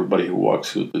love everybody who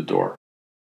walks through the door.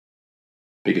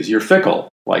 Because you're fickle,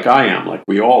 like I am, like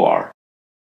we all are.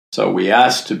 So we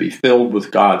ask to be filled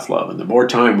with God's love. And the more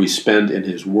time we spend in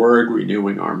His Word,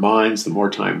 renewing our minds, the more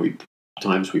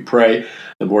times we pray,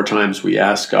 the more times we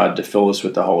ask God to fill us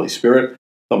with the Holy Spirit,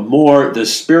 the more the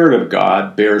Spirit of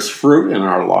God bears fruit in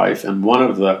our life. And one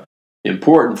of the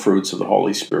important fruits of the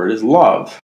Holy Spirit is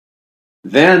love.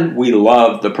 Then we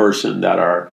love the person that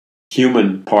our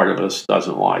human part of us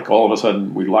doesn't like. All of a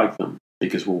sudden, we like them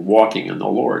because we're walking in the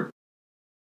Lord.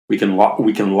 We can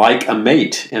like a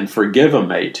mate and forgive a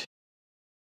mate.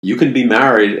 You can be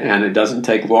married, and it doesn't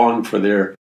take long for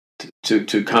there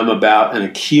to come about an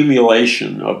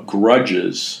accumulation of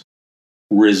grudges,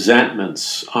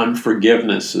 resentments,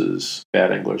 unforgivenesses.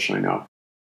 Bad English, I know.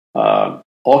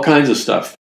 All kinds of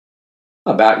stuff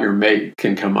about your mate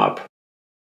can come up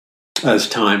as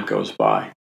time goes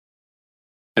by.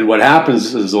 And what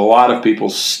happens is a lot of people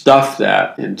stuff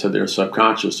that into their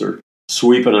subconscious or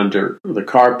sweep it under the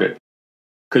carpet.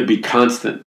 Could be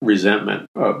constant resentment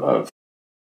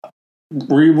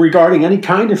regarding any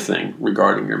kind of thing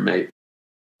regarding your mate.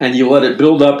 And you let it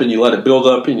build up, and you let it build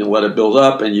up, and you let it build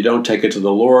up, and you don't take it to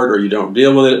the Lord, or you don't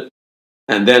deal with it.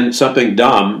 And then something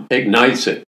dumb ignites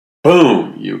it.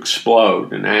 Boom, you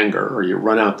explode in anger, or you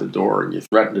run out the door and you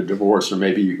threaten to divorce, or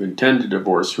maybe you intend to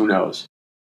divorce, who knows.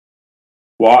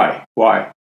 Why?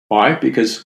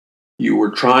 Because you were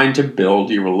trying to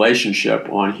build your relationship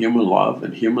on human love,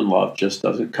 and human love just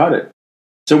doesn't cut it.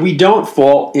 So we don't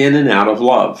fall in and out of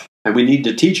love, and we need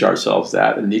to teach ourselves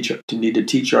that, and need to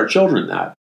teach our children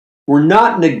that. We're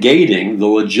not negating the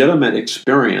legitimate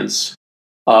experience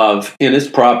of, in its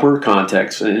proper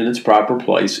context and in its proper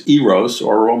place, eros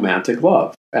or romantic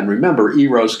love. And remember,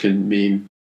 eros can mean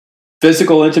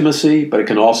physical intimacy, but it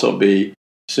can also be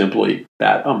simply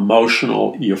that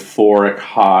emotional, euphoric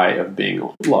high of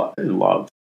being in love.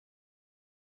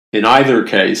 In either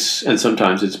case, and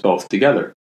sometimes it's both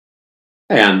together.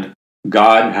 And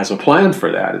God has a plan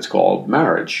for that. It's called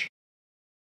marriage.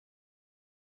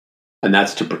 And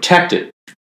that's to protect it.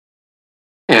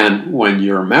 And when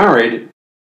you're married,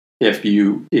 if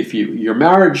your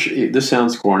marriage, this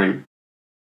sounds corny.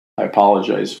 I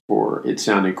apologize for it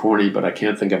sounding corny, but I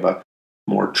can't think of a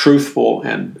more truthful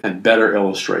and better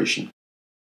illustration.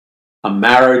 A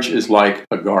marriage is like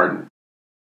a garden.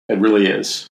 It really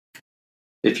is.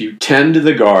 If you tend to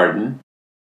the garden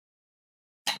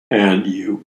and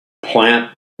you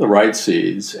plant the right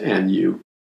seeds and you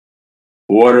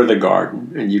water the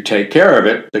garden and you take care of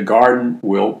it, the garden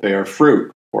will bear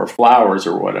fruit or flowers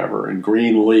or whatever and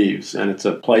green leaves. And it's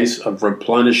a place of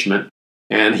replenishment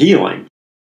and healing.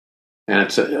 And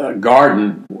it's a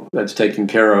garden that's taken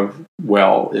care of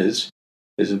well is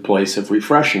a place of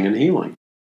refreshing and healing.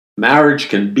 Marriage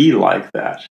can be like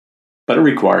that, but it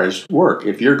requires work.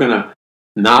 If you're going to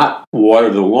not water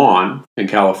the lawn in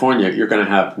California, you're going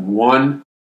to have one.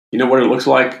 You know what it looks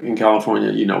like in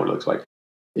California? You know what it looks like.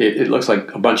 It looks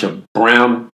like a bunch of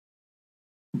brown,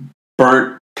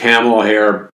 burnt camel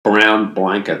hair, brown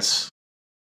blankets.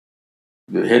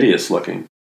 Hideous looking.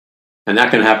 And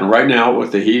that can happen right now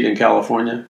with the heat in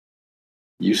California.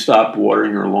 You stop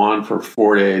watering your lawn for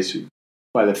 4 days.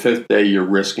 By the 5th day, you're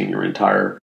risking your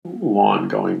entire lawn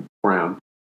going brown.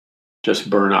 Just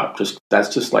burn up.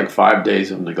 That's just like 5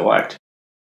 days of neglect.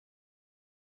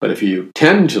 But if you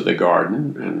tend to the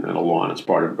garden, and a lawn is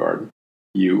part of a garden,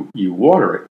 you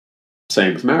water it.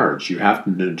 Same with marriage. You have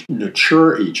to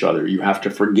nurture each other. You have to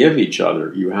forgive each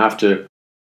other. You have to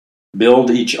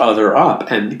build each other up.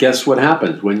 And guess what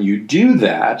happens? When you do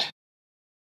that,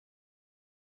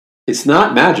 it's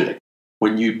not magic.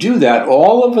 When you do that,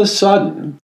 all of a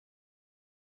sudden,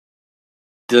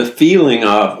 the feeling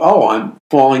of, oh, I'm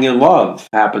falling in love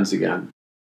happens again.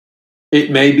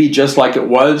 It may be just like it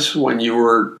was when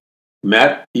you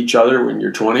met each other in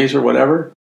your 20s or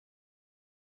whatever.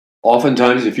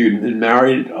 Oftentimes, if you've been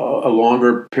married a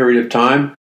longer period of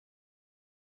time,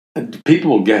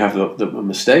 people will have the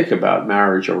mistake about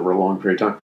marriage over a long period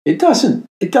of time. It doesn't.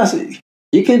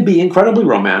 It can be incredibly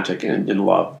romantic and in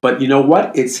love, but you know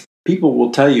what? People will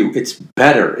tell you it's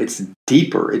better, it's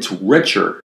deeper, it's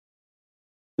richer.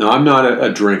 Now, I'm not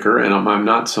a drinker, and I'm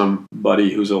not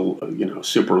somebody who's a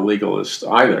super legalist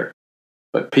either.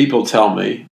 But people tell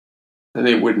me, and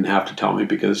they wouldn't have to tell me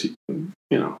because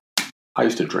I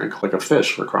used to drink like a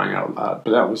fish, for crying out loud,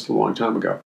 but that was a long time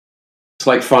ago. It's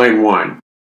like fine wine.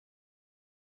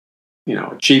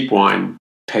 Cheap wine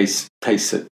tastes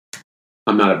it.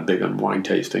 I'm not a big on wine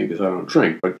tasting because I don't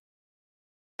drink, but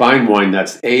fine wine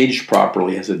that's aged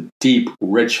properly has a deep,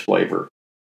 rich flavor.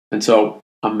 And so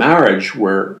a marriage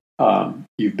where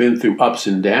you've been through ups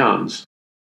and downs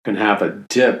can have a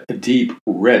deep,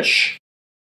 rich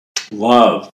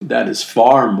love that is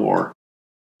far more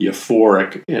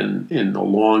euphoric in the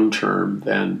long term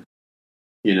than,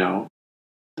 the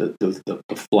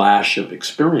flash of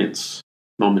experience,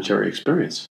 momentary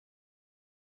experience.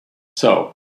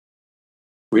 So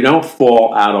we don't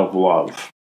fall out of love.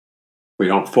 We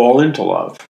don't fall into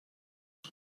love.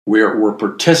 We're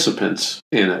participants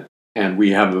in it, and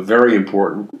we have a very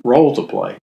important role to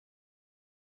play.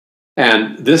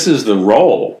 And this is the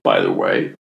role, by the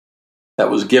way, that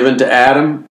was given to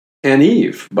Adam and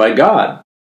Eve by God.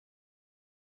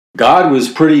 God was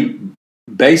pretty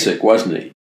basic, wasn't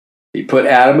he? He put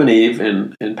Adam and Eve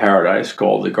in paradise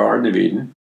called the Garden of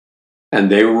Eden, and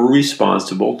they were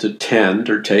responsible to tend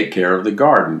or take care of the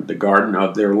garden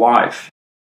of their life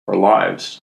or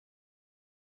lives.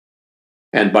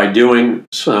 And by doing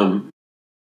some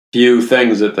few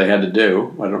things that they had to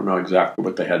do, I don't know exactly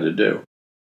what they had to do,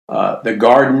 the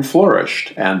garden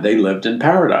flourished and they lived in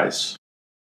paradise.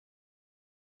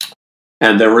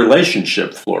 And their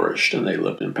relationship flourished and they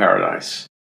lived in paradise.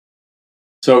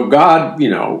 So God,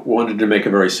 wanted to make a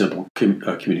very simple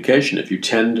communication. If you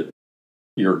tend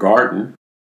your garden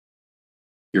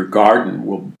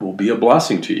will be a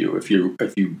blessing to you. If you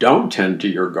don't tend to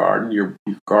your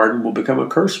garden will become a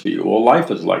curse for you. Well,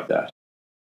 life is like that.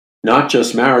 Not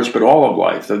just marriage, but all of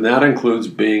life. And that includes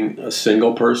being a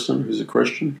single person who's a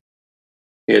Christian.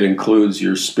 It includes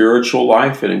your spiritual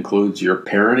life. It includes your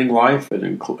parenting life. It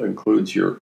includes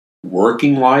your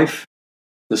working life.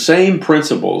 The same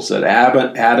principles that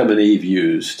Adam and Eve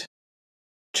used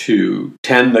to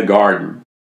tend the garden,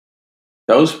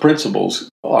 those principles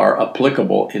are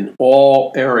applicable in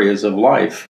all areas of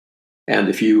life. And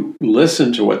if you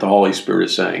listen to what the Holy Spirit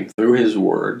is saying through His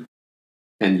Word,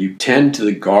 and you tend to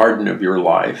the garden of your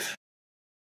life,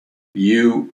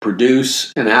 you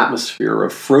produce an atmosphere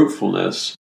of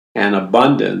fruitfulness and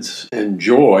abundance and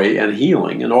joy and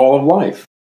healing in all of life.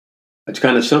 It's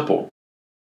kind of simple.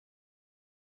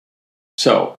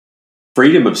 So,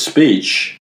 freedom of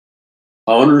speech,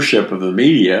 ownership of the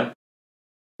media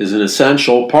is an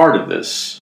essential part of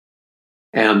this.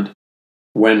 And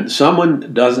when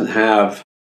someone doesn't have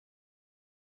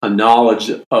a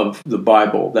knowledge of the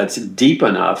Bible that's deep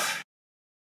enough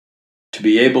to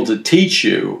be able to teach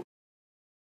you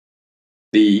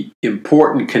the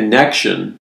important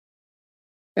connection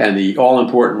and the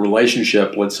all-important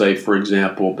relationship, let's say, for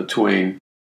example, between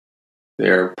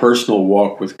their personal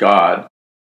walk with God,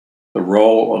 the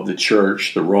role of the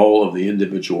church, the role of the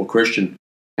individual Christian,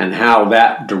 and how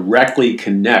that directly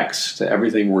connects to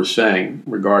everything we're saying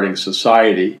regarding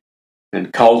society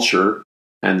and culture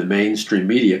and the mainstream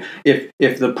media.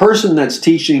 If the person that's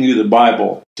teaching you the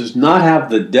Bible does not have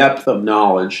the depth of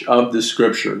knowledge of the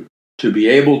Scripture to be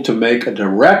able to make a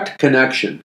direct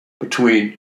connection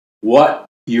between what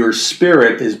your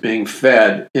spirit is being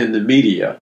fed in the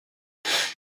media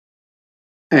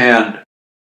and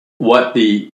what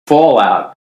the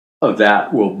fallout of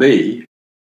that will be,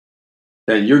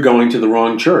 then you're going to the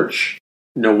wrong church.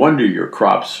 No wonder your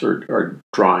crops are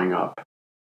drying up.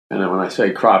 And when I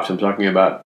say crops, I'm talking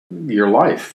about your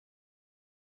life.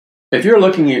 If you're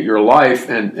looking at your life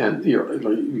and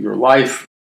your life,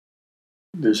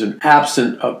 there's an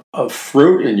absence of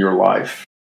fruit in your life,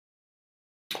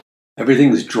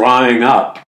 everything's drying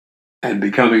up and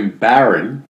becoming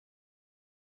barren,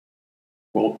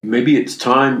 well, maybe it's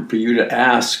time for you to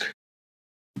ask,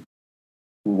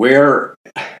 where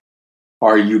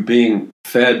are you being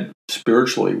fed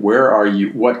spiritually? Where are you?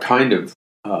 What kind of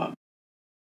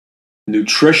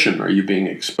nutrition are you being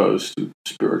exposed to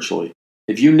spiritually?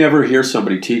 If you never hear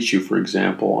somebody teach you, for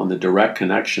example, on the direct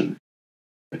connection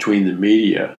between the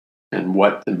media and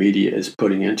what the media is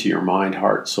putting into your mind,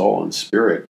 heart, soul, and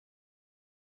spirit,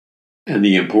 and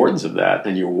the importance of that,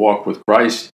 and your walk with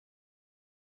Christ,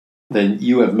 then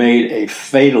you have made a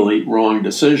fatally wrong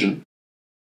decision.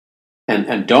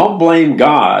 And don't blame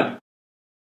God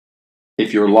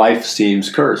if your life seems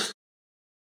cursed.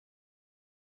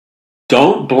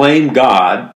 Don't blame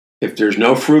God if there's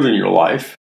no fruit in your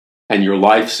life and your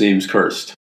life seems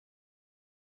cursed.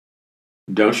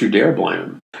 Don't you dare blame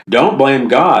Him. Don't blame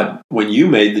God when you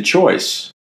made the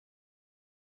choice.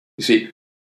 You see,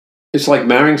 it's like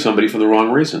marrying somebody for the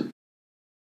wrong reason.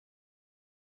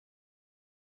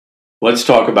 Let's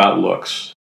talk about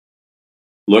looks.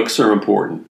 Looks are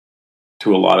important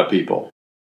to a lot of people.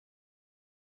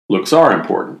 Looks are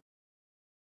important.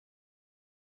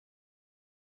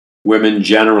 Women,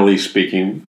 generally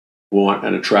speaking, want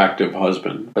an attractive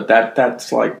husband, but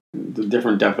that's like the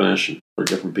different definition for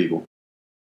different people.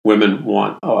 Women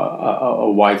want a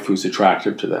wife who's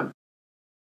attractive to them.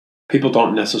 People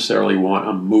don't necessarily want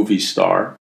a movie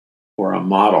star or a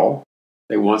model.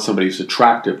 They want somebody who's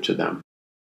attractive to them.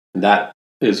 And that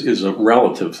is a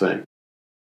relative thing.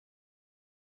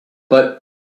 But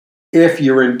if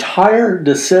your entire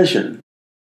decision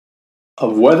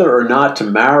of whether or not to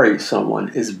marry someone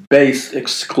is based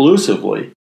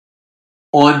exclusively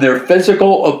on their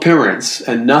physical appearance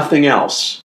and nothing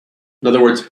else, in other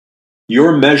words,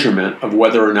 your measurement of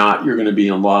whether or not you're going to be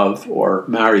in love or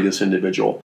marry this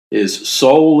individual is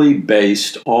solely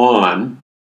based on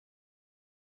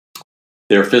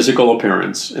their physical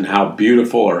appearance and how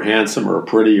beautiful or handsome or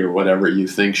pretty or whatever you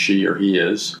think she or he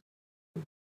is,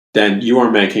 then you are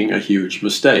making a huge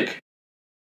mistake.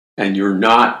 And you're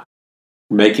not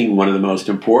making one of the most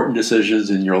important decisions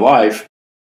in your life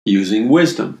using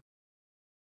wisdom.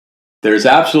 There's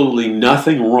absolutely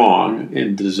nothing wrong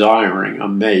in desiring a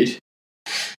mate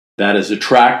that is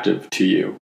attractive to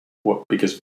you,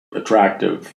 because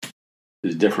attractive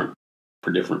is different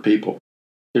for different people.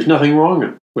 There's nothing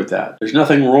wrong with that. There's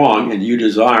nothing wrong in you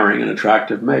desiring an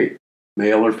attractive mate,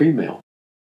 male or female.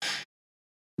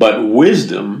 But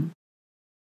wisdom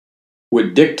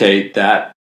would dictate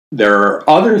that there are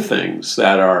other things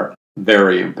that are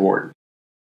very important,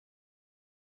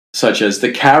 such as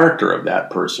the character of that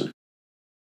person.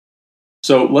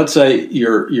 So let's say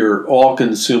your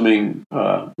all-consuming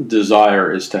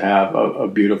desire is to have a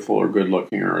beautiful or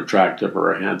good-looking or attractive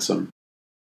or a handsome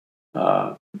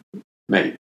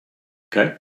mate,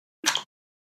 okay?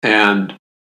 And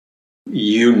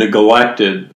you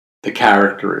neglected the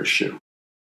character issue.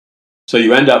 So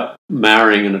you end up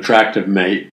marrying an attractive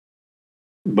mate,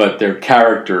 but their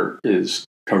character is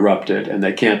corrupted and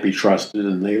they can't be trusted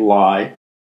and they lie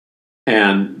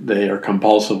and they are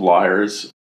compulsive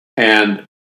liars. And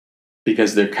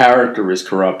because their character is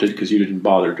corrupted because you didn't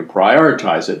bother to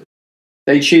prioritize it,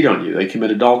 they cheat on you. They commit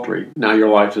adultery. Now your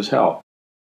life is hell.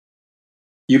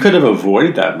 You could have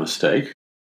avoided that mistake.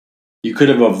 You could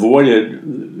have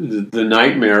avoided the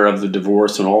nightmare of the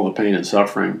divorce and all the pain and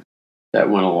suffering that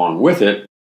went along with it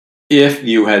if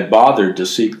you had bothered to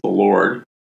seek the Lord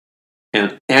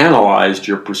and analyzed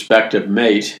your prospective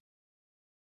mate,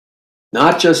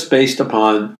 not just based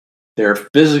upon their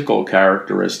physical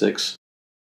characteristics,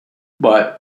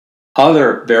 but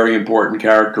other very important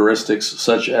characteristics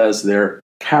such as their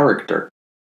character.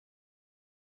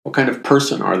 What kind of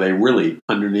person are they really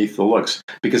underneath the looks?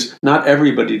 Because not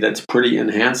everybody that's pretty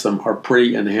and handsome are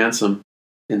pretty and handsome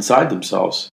inside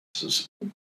themselves.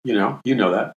 You know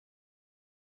that.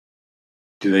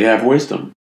 Do they have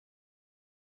wisdom?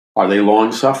 Are they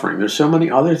long-suffering? There's so many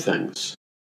other things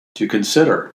to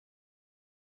consider.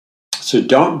 So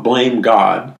don't blame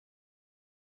God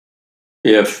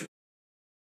if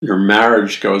your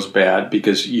marriage goes bad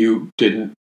because you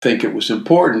didn't think it was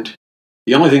important.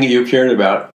 The only thing that you cared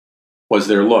about was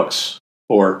their looks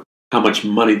or how much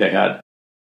money they had.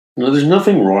 There's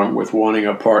nothing wrong with wanting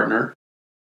a partner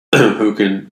who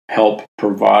can help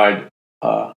provide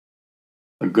a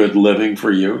good living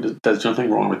for you. There's nothing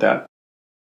wrong with that.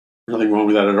 Nothing wrong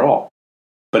with that at all.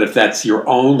 But if that's your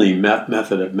only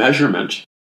method of measurement,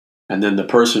 and then the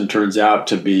person turns out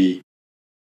to be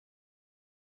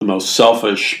the most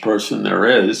selfish person there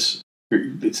is,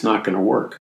 it's not going to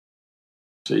work.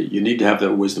 So you need to have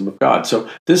the wisdom of God. So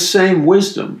this same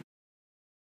wisdom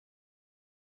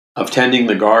of tending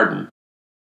the garden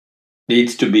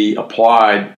needs to be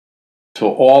applied to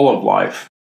all of life.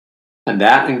 And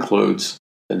that includes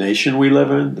the nation we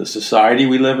live in, the society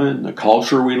we live in, the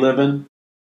culture we live in.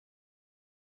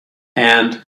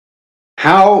 And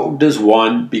how does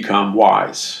one become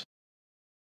wise?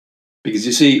 Because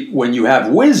you see, when you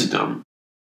have wisdom,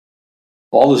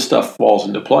 all this stuff falls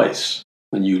into place.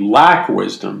 When you lack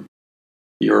wisdom,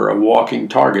 you're a walking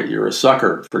target. You're a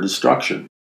sucker for destruction.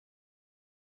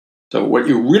 So what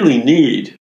you really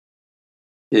need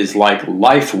is like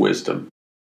life wisdom.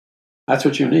 That's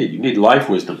what you need. You need life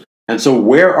wisdom. And so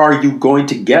where are you going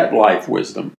to get life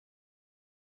wisdom?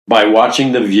 By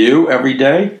watching The View every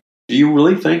day? Do you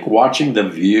really think watching The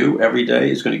View every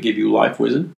day is going to give you life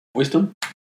wisdom?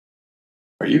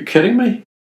 Are you kidding me?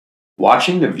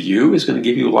 Watching The View is going to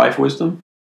give you life wisdom?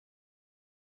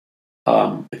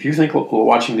 If you think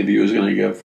watching The View is going to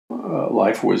give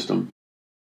life wisdom,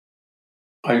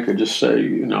 I could just say,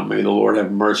 may the Lord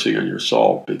have mercy on your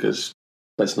soul, because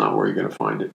that's not where you're going to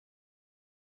find it.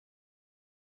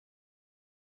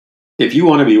 If you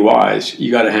want to be wise,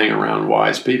 you got to hang around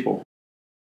wise people.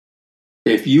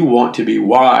 If you want to be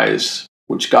wise,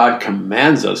 which God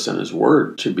commands us in His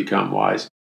Word to become wise,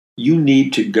 you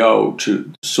need to go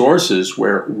to sources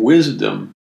where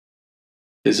wisdom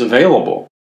is available.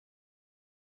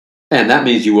 And that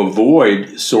means you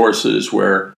avoid sources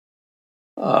where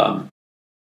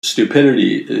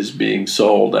stupidity is being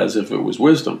sold as if it was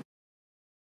wisdom.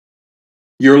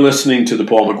 You're listening to the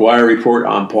Paul McGuire Report.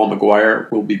 I'm Paul McGuire.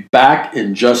 We'll be back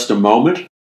in just a moment.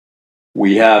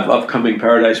 We have upcoming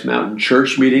Paradise Mountain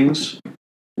Church meetings.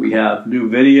 We have new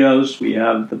videos. We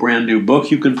have the brand new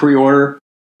book you can pre-order.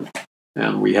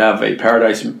 And we have a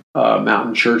Paradise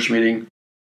Mountain Church meeting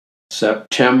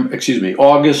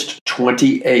August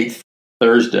 28th,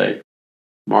 Thursday.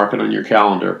 Mark it on your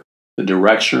calendar. The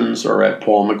directions are at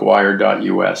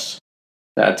paulmcguire.us.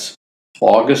 That's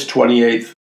August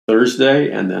 28th,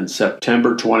 Thursday, and then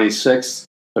September 26th,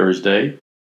 Thursday,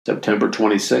 September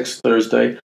 26th,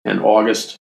 Thursday, and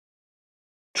August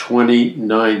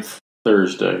 29th,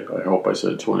 Thursday. I hope I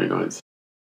said 29th.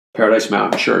 Paradise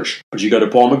Mountain Church. But you go to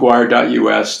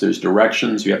paulmcguire.us, there's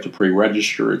directions, you have to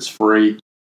pre-register, it's free,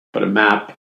 but a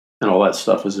map and all that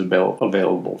stuff is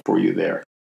available for you there.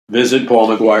 Visit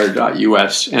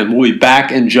paulmcguire.us, and we'll be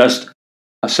back in just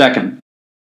a second.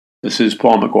 This is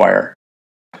Paul McGuire.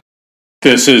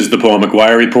 This is the Paul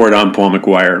McGuire Report. I'm Paul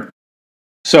McGuire.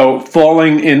 So,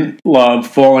 falling in love,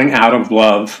 falling out of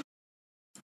love.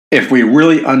 If we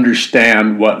really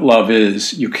understand what love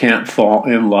is, you can't fall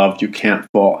in love, you can't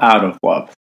fall out of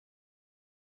love.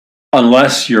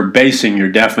 Unless you're basing your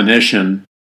definition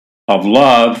of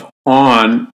love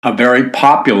on a very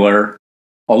popular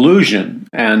illusion.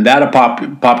 And that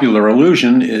popular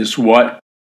illusion is what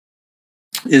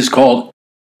is called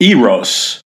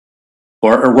eros,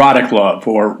 or erotic love,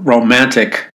 or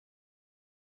romantic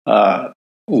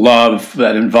love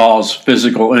that involves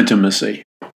physical intimacy.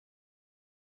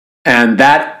 And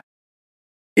that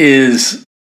is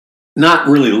not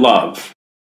really love.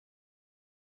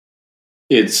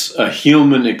 It's a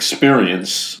human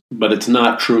experience, but it's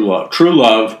not true love. True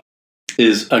love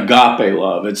is agape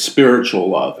love. It's spiritual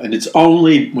love. And it's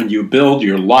only when you build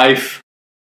your life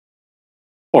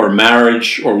or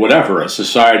marriage or whatever, a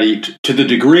society, to the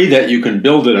degree that you can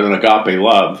build it in agape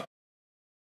love,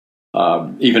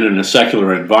 even in a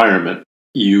secular environment,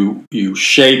 you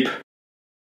shape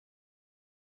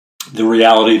the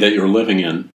reality that you're living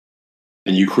in,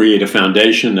 and you create a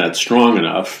foundation that's strong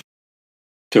enough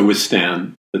to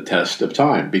withstand the test of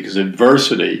time, because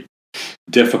adversity,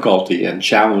 difficulty, and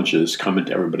challenges come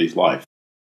into everybody's life.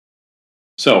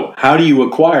 So, how do you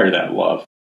acquire that love?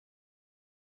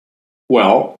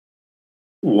 Well,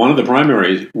 one of the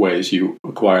primary ways you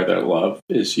acquire that love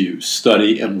is you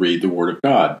study and read the Word of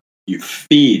God. You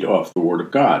feed off the Word of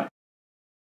God.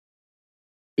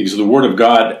 Because the Word of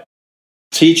God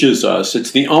teaches us,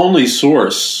 it's the only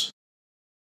source,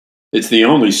 it's the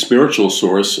only spiritual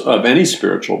source of any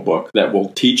spiritual book that will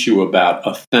teach you about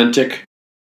authentic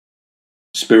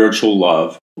spiritual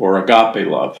love or agape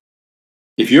love.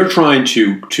 If you're trying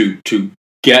to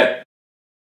get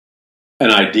an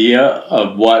idea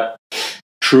of what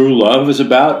true love is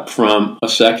about from a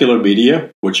secular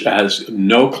media, which has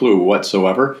no clue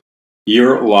whatsoever,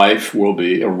 your life will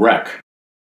be a wreck.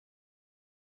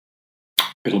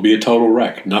 It'll be a total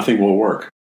wreck. Nothing will work.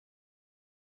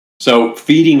 So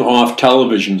feeding off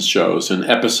television shows and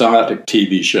episodic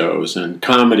TV shows and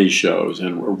comedy shows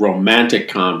and romantic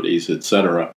comedies,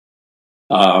 etc.,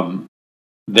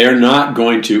 they're not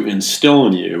going to instill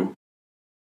in you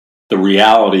the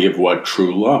reality of what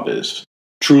true love is.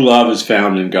 True love is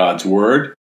found in God's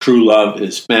Word. True love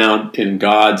is found in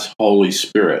God's Holy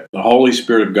Spirit. The Holy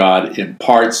Spirit of God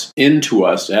imparts into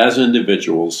us as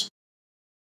individuals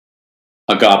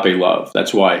agape love.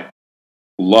 That's why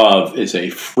love is a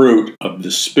fruit of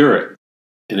the Spirit.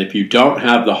 And if you don't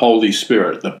have the Holy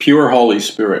Spirit, the pure Holy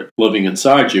Spirit living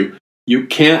inside you, you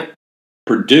can't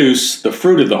produce the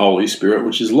fruit of the Holy Spirit,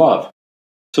 which is love.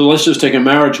 So let's just take a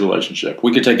marriage relationship.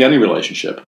 We could take any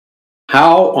relationship.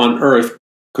 How on earth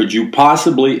could you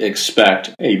possibly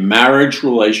expect a marriage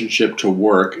relationship to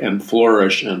work and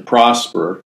flourish and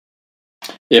prosper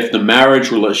if the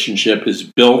marriage relationship is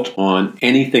built on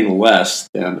anything less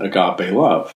than agape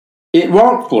love? It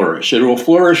won't flourish. It will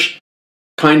flourish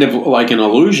kind of like an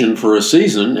illusion for a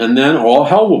season, and then all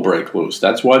hell will break loose.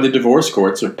 That's why the divorce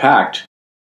courts are packed.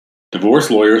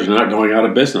 Divorce lawyers are not going out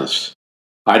of business.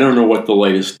 I don't know what the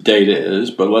latest data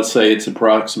is, but let's say it's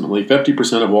approximately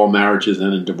 50% of all marriages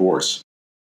end in divorce.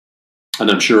 And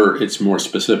I'm sure it's more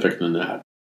specific than that.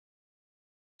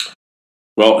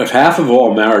 Well, if half of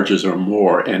all marriages or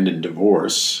more end in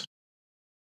divorce,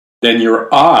 then your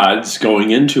odds going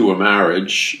into a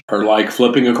marriage are like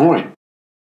flipping a coin.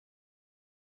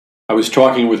 I was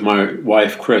talking with my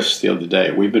wife, Chris, the other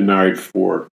day. We've been married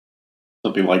for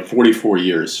something like 44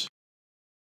 years.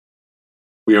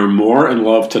 We are more in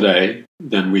love today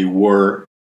than we were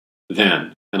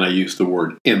then. And I use the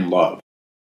word in love,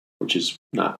 which is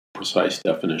not a precise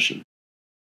definition.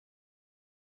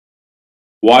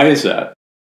 Why is that?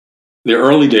 the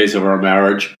early days of our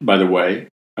marriage, by the way,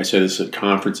 I say this at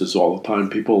conferences all the time,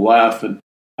 people laugh, and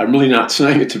I'm really not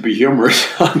saying it to be humorous.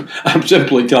 I'm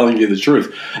simply telling you the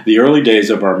truth. The early days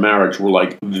of our marriage were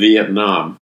like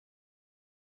Vietnam.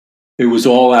 It was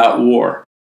all-out war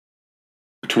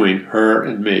between her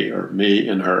and me, or me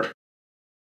and her,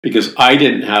 because I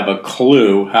didn't have a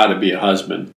clue how to be a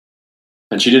husband,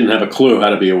 and she didn't have a clue how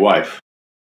to be a wife.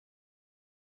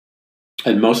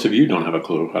 And most of you don't have a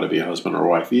clue how to be a husband or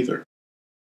wife either,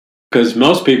 because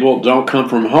most people don't come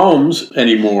from homes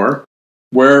anymore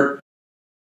where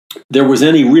there was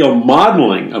any real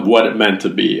modeling of what it meant to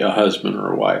be a husband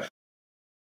or a wife.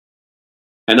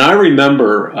 And I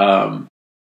remember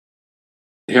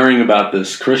hearing about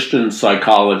this Christian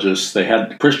psychologist.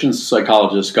 Christian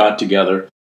psychologists got together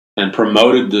and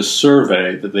promoted this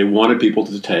survey that they wanted people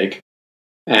to take.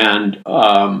 And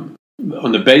on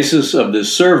the basis of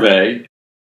this survey,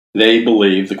 they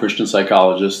believed, the Christian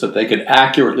psychologists, that they could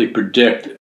accurately predict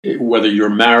whether your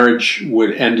marriage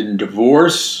would end in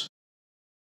divorce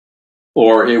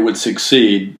or it would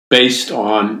succeed based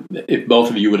on if both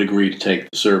of you would agree to take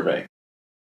the survey.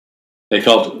 They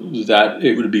felt that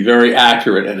it would be very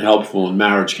accurate and helpful in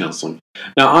marriage counseling.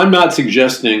 Now, I'm not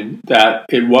suggesting that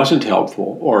it wasn't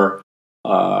helpful or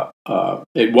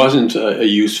it wasn't a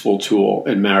useful tool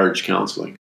in marriage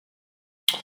counseling.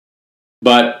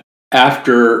 But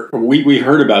after we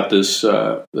heard about this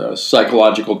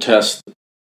psychological test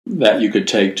that you could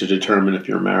take to determine if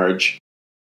your marriage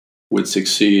would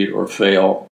succeed or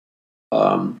fail,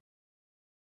 after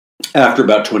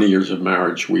about 20 years of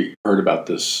marriage, we heard about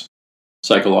this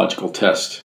psychological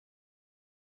test.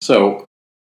 So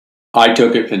I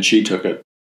took it and she took it.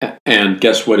 And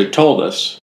guess what it told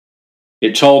us?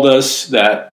 It told us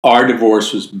that our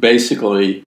divorce was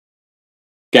basically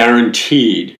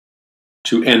guaranteed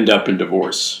to end up in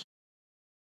divorce.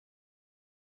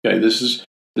 Okay, this is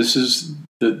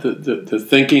the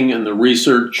thinking and the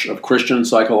research of Christian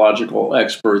psychological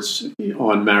experts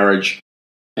on marriage.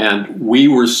 And we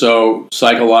were so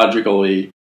psychologically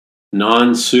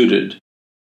non-suited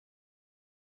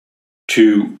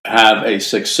to have a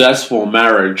successful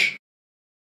marriage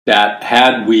that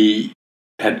had we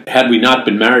not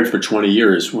been married for 20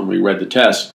 years when we read the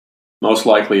test, most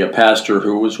likely a pastor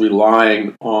who was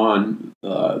relying on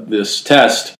this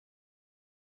test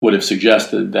would have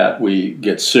suggested that we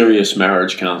get serious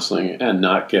marriage counseling and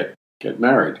not get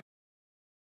married.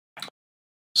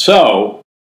 So,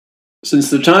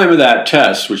 since the time of that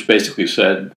test, which basically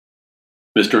said,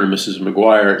 Mr. and Mrs.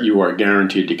 McGuire, you are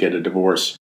guaranteed to get a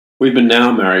divorce, we've been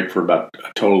now married for about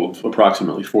a total of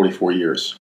approximately 44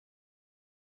 years.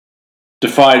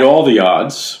 Defied all the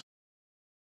odds.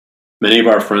 Many of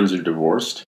our friends are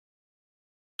divorced.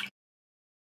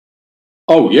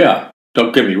 Oh yeah,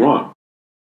 don't get me wrong.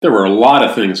 There were a lot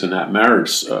of things in that marriage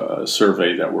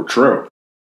survey that were true.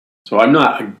 So I'm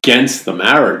not against the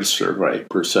marriage survey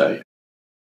per se.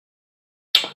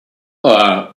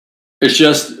 It's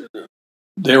just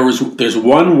there's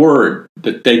one word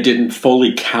that they didn't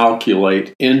fully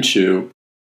calculate into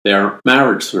their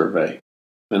marriage survey.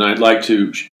 And I'd like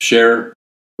to share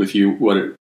with you what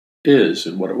it is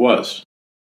and what it was.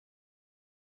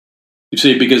 You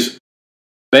see, because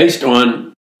based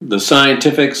on the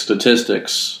scientific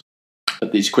statistics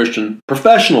that these Christian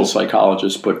professional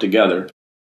psychologists put together,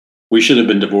 we should have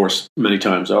been divorced many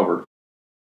times over.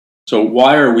 So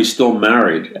why are we still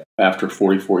married after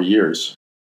 44 years?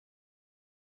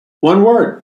 One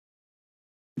word: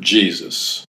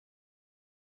 Jesus.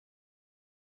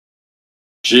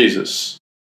 Jesus.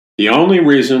 The only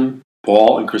reason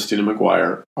Paul and Christina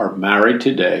McGuire are married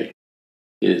today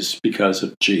is because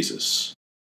of Jesus.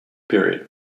 Period.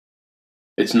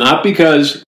 It's not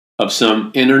because of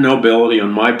some inner nobility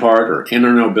on my part or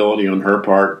inner nobility on her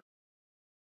part.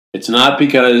 It's not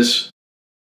because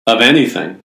of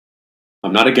anything.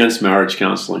 I'm not against marriage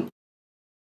counseling.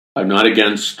 I'm not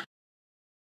against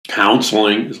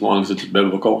counseling as long as it's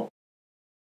biblical.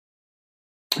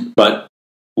 But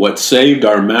what saved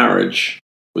our marriage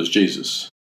was Jesus.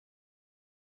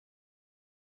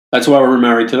 That's why we're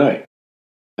married today.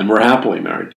 And we're happily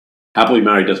married. Happily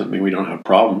married doesn't mean we don't have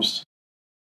problems.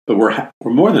 But we're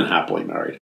more than happily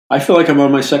married. I feel like I'm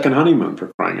on my second honeymoon,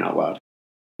 for crying out loud.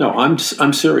 No, I'm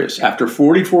serious. After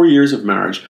 44 years of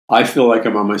marriage, I feel like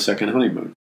I'm on my second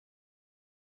honeymoon.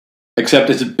 Except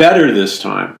it's better this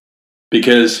time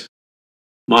because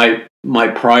my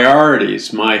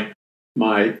priorities, my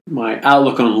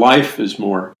outlook on life is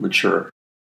more mature.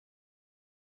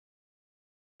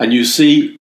 And you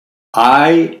see,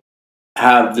 I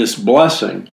have this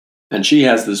blessing, and she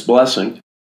has this blessing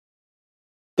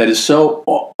that is so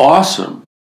awesome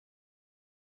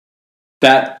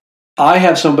that I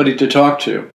have somebody to talk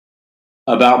to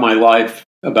about my life,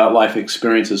 about life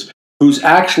experiences, who's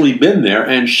actually been there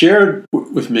and shared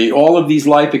with me all of these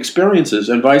life experiences,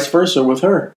 and vice versa with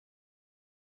her,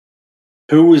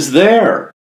 who was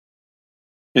there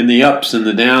in the ups and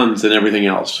the downs and everything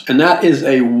else. And that is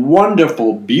a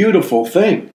wonderful, beautiful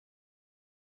thing.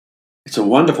 It's a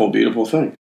wonderful, beautiful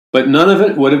thing. But none of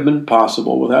it would have been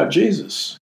possible without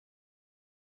Jesus.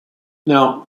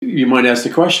 Now, you might ask the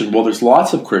question, well, there's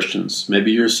lots of Christians,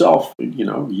 maybe yourself,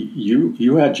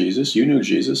 you had Jesus, you knew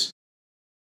Jesus.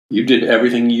 You did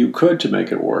everything you could to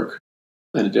make it work,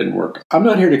 and it didn't work. I'm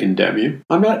not here to condemn you.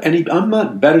 I'm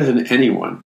not better than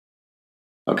anyone.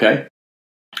 Okay?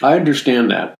 I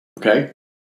understand that. Okay?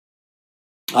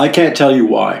 I can't tell you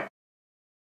why.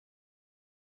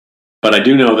 But I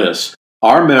do know this.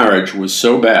 Our marriage was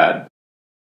so bad.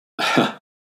 I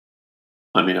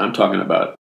mean, I'm talking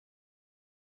about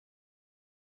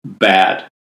bad,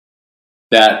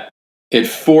 that it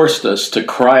forced us to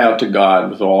cry out to God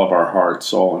with all of our heart,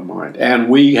 soul, and mind. And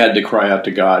we had to cry out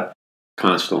to God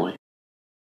constantly.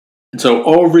 And so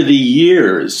over the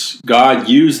years, God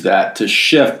used that to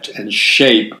shift and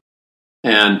shape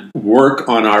and work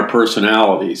on our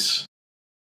personalities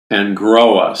and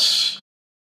grow us.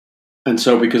 And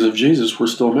so because of Jesus, we're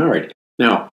still married.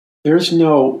 Now, there's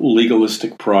no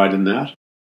legalistic pride in that.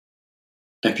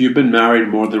 If you've been married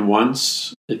more than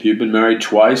once, if you've been married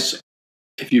twice,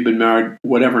 if you've been married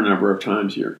whatever number of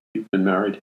times you've been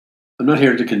married, I'm not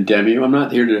here to condemn you. I'm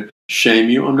not here to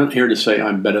shame you. I'm not here to say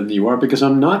I'm better than you are, because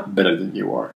I'm not better than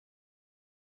you are.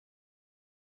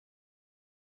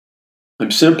 I'm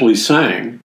simply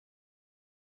saying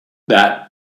that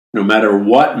no matter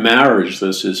what marriage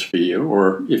this is for you,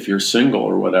 or if you're single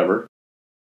or whatever,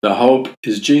 the hope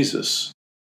is Jesus.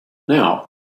 Now,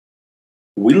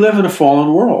 we live in a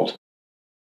fallen world.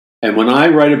 And when I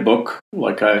write a book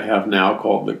like I have now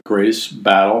called The Greatest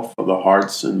Battle for the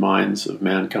Hearts and Minds of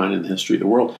Mankind in the History of the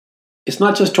World, it's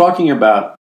not just talking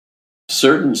about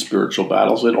certain spiritual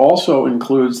battles. It also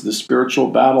includes the spiritual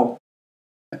battle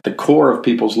at the core of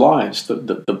people's lives,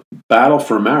 the battle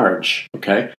for marriage,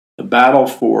 okay? The battle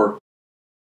for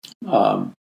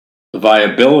the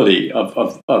viability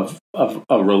of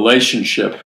a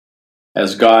relationship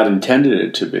as God intended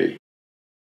it to be.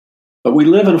 But we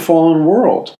live in a fallen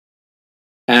world.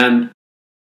 And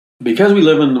because we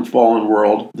live in the fallen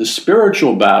world, the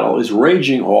spiritual battle is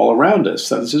raging all around us.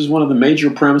 So this is one of the major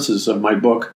premises of my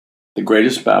book, The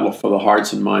Greatest Battle for the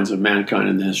Hearts and Minds of Mankind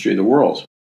in the History of the World,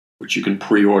 which you can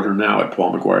pre-order now at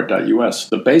paulmcguire.us.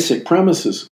 The basic premise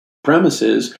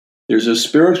is there's a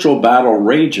spiritual battle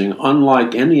raging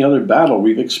unlike any other battle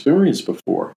we've experienced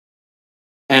before.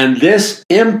 And this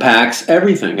impacts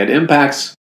everything. It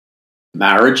impacts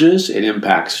marriages, it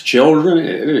impacts children,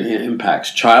 it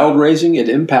impacts child raising, it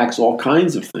impacts all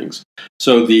kinds of things.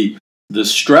 So the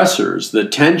stressors, the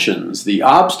tensions, the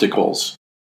obstacles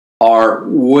are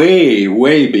way,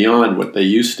 way beyond what they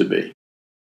used to be.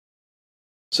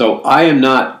 So I am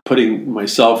not putting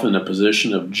myself in a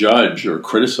position of judge or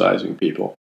criticizing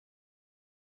people.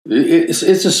 It's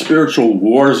a spiritual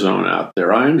war zone out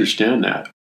there. I understand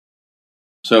that.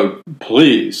 So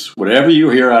please, whatever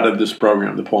you hear out of this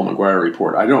program, the Paul McGuire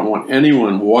Report, I don't want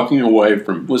anyone walking away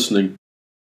from listening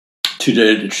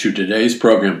to today's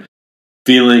program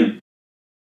feeling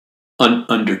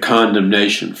under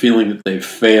condemnation, feeling that they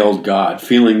failed God,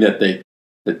 feeling that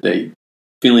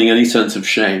feeling any sense of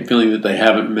shame, feeling that they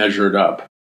haven't measured up.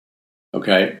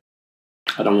 Okay?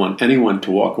 I don't want anyone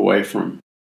to walk away from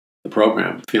the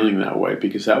program feeling that way,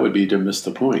 because that would be to miss the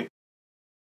point.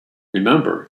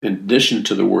 Remember, in addition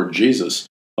to the word Jesus,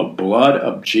 the blood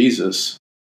of Jesus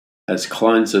has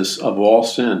cleansed us of all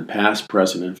sin, past,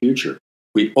 present, and future.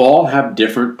 We all have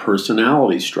different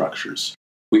personality structures.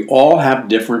 We all have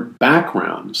different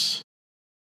backgrounds.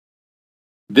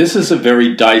 This is a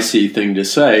very dicey thing to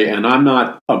say, and I'm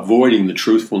not avoiding the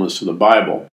truthfulness of the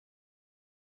Bible.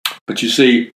 But you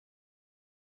see,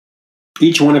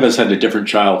 each one of us had a different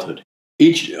childhood.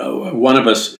 Each one of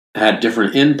us had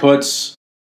different inputs,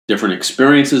 different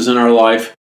experiences in our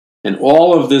life, and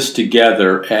all of this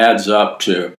together adds up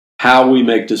to how we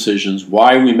make decisions,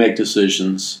 why we make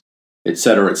decisions,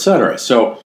 etc., etc.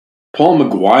 So Paul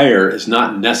McGuire is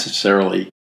not necessarily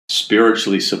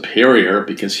spiritually superior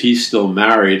because he's still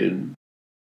married and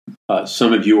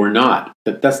some of you are not.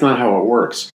 That's not how it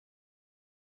works.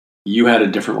 You had a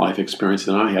different life experience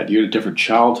than I had. You had a different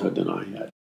childhood than I had.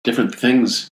 Different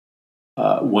things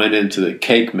went into the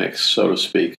cake mix, so to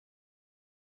speak.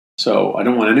 So I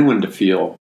don't want anyone to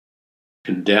feel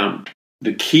condemned.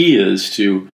 The key is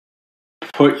to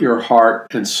put your heart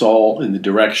and soul in the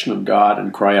direction of God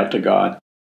and cry out to God,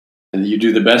 and you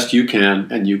do the best you can,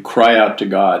 and you cry out to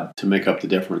God to make up the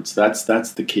difference. That's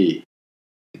the key.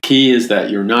 The key is that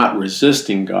you're not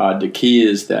resisting God. The key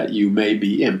is that you may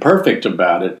be imperfect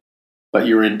about it, but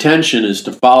your intention is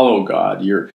to follow God.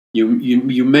 You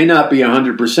may not be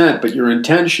 100%, but your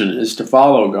intention is to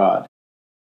follow God.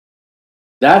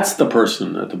 That's the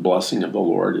person that the blessing of the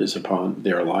Lord is upon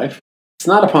their life. It's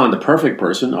not upon the perfect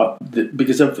person,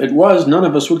 because if it was, none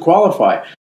of us would qualify.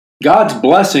 God's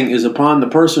blessing is upon the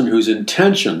person whose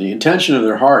intention, the intention of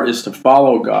their heart, is to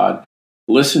follow God,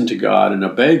 listen to God, and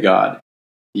obey God.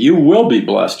 You will be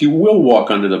blessed. You will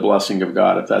walk under the blessing of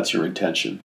God if that's your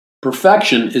intention.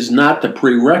 Perfection is not the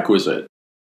prerequisite.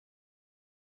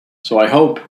 So I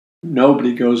hope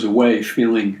nobody goes away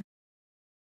feeling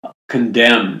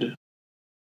condemned.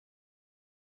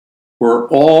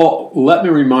 Let me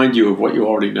remind you of what you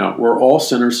already know. We're all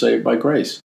sinners saved by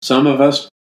grace. Some of us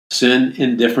sin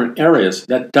in different areas.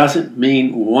 That doesn't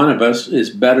mean one of us is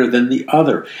better than the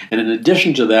other. And in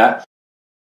addition to that,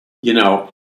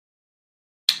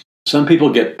 some people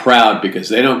get proud because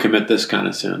they don't commit this kind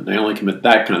of sin. They only commit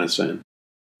that kind of sin.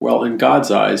 Well, in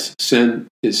God's eyes, sin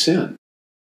is sin.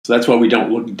 So that's why we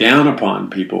don't look down upon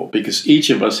people, because each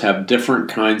of us have different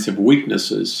kinds of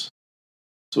weaknesses.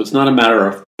 So it's not a matter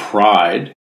of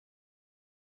pride.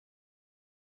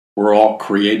 We're all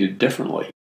created differently.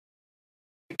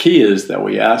 The key is that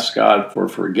we ask God for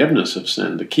forgiveness of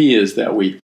sin. The key is that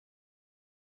we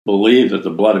believe that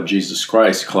the blood of Jesus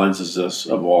Christ cleanses us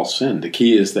of all sin. The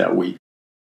key is that we,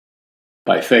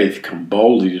 by faith, come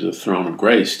boldly to the throne of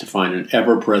grace to find an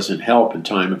ever-present help in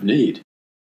time of need.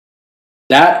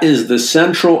 That is the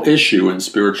central issue in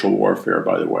spiritual warfare,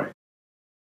 by the way.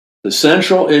 The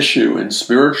central issue in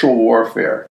spiritual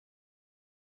warfare,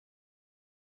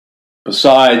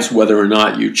 besides whether or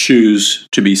not you choose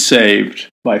to be saved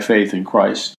by faith in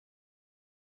Christ,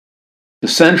 the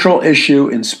central issue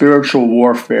in spiritual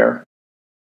warfare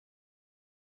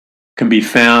can be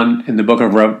found in the book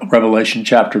of Revelation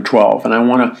chapter 12. And I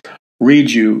want to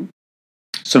read you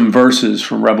some verses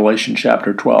from Revelation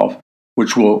chapter 12,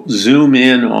 which will zoom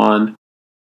in on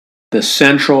the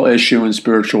central issue in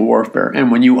spiritual warfare.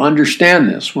 And when you understand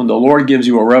this, when the Lord gives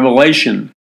you a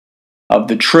revelation of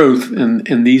the truth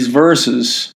in these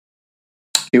verses,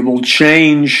 it will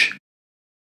change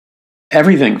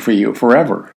everything for you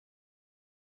forever.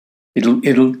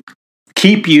 It'll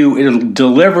keep you, it'll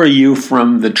deliver you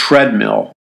from the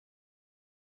treadmill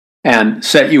and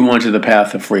set you onto the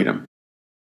path of freedom.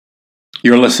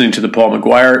 You're listening to the Paul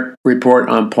McGuire Report.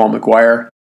 I'm Paul McGuire.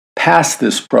 Pass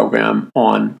this program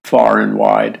on far and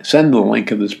wide. Send the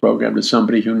link of this program to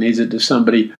somebody who needs it, to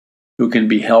somebody who can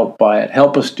be helped by it.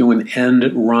 Help us do an end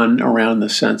run around the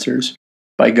censors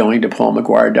by going to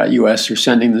paulmcguire.us or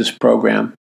sending this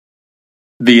program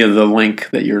via the link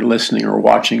that you're listening or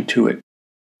watching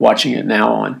it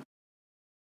now on.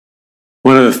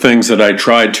 One of the things that I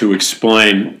tried to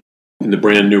explain in the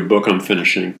brand new book I'm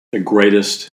finishing, The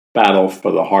Greatest Battle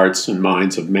for the Hearts and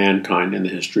Minds of Mankind in the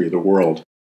History of the World,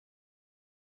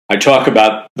 I talk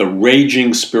about the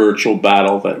raging spiritual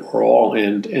battle that we're all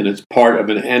in, and it's part of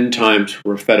an end times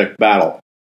prophetic battle.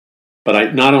 But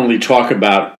I not only talk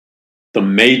about the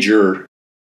major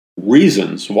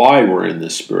reasons why we're in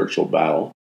this spiritual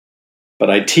battle, but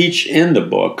I teach in the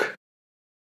book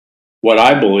what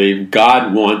I believe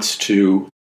God wants to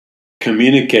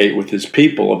communicate with his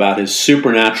people about his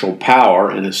supernatural power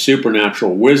and his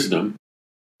supernatural wisdom,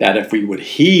 that if we would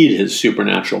heed his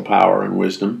supernatural power and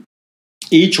wisdom,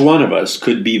 each one of us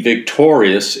could be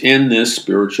victorious in this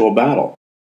spiritual battle,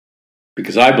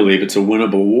 because I believe it's a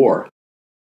winnable war.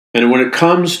 And when it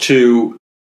comes to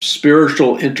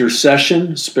spiritual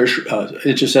intercession,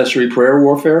 intercessory prayer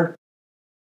warfare,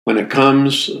 when it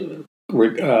comes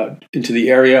into the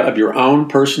area of your own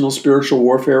personal spiritual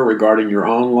warfare regarding your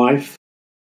own life,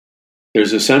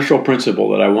 there's a central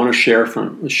principle that I want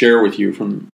to share with you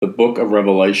from the book of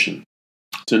Revelation.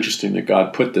 It's interesting that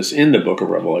God put this in the book of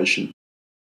Revelation.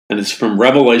 And it's from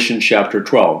Revelation chapter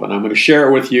 12. And I'm going to share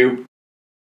it with you.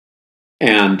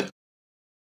 And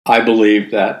I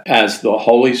believe that as the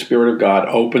Holy Spirit of God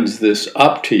opens this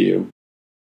up to you,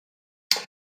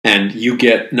 and you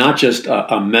get not just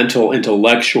a mental,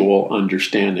 intellectual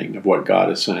understanding of what God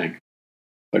is saying,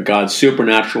 but God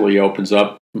supernaturally opens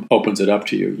it up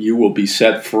to you, you will be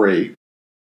set free.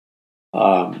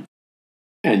 And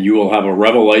you will have a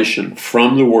revelation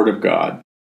from the Word of God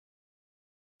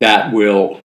that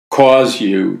will cause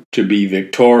you to be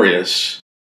victorious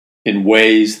in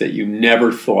ways that you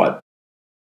never thought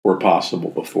were possible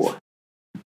before.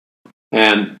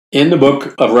 And in the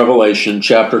book of Revelation,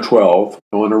 chapter 12,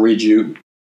 I want to read you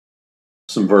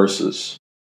some verses.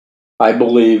 I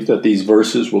believe that these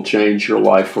verses will change your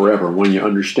life forever when you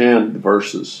understand the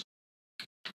verses.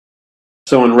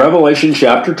 So in Revelation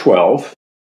chapter 12,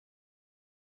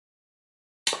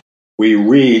 we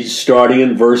read, starting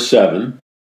in verse 7,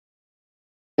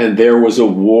 "And there was a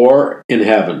war in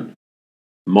heaven.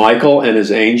 Michael and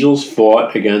his angels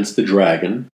fought against the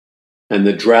dragon, and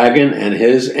the dragon and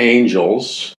his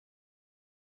angels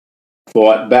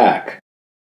fought back.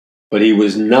 But he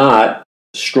was not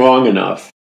strong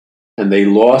enough, and they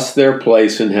lost their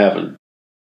place in heaven.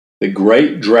 The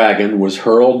great dragon was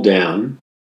hurled down,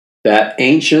 that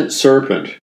ancient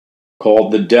serpent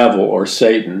called the devil or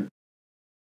Satan,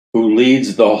 who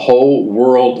leads the whole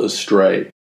world astray.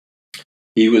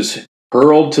 He was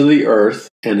hurled to the earth,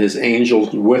 and his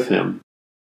angels with him.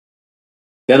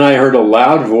 Then I heard a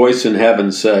loud voice in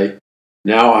heaven say,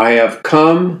 'Now I have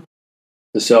come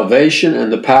the salvation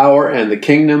and the power and the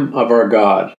kingdom of our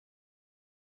God,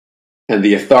 and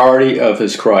the authority of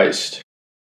his Christ.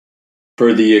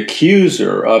 For the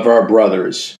accuser of our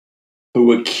brothers,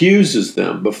 who accuses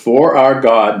them before our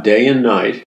God day and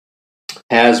night,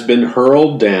 has been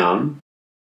hurled down.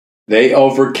 They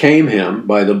overcame him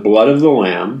by the blood of the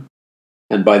Lamb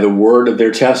and by the word of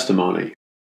their testimony,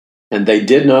 and they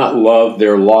did not love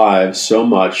their lives so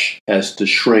much as to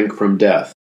shrink from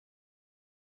death.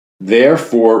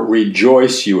 Therefore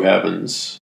rejoice, you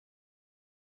heavens,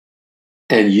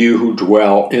 and you who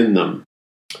dwell in them.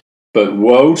 But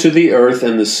woe to the earth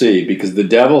and the sea, because the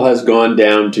devil has gone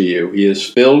down to you. He is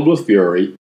filled with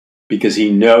fury, because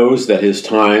he knows that his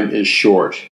time is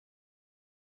short.'"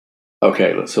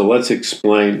 Okay, so let's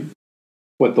explain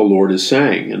what the Lord is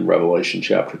saying in Revelation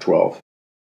chapter 12.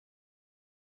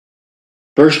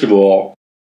 First of all,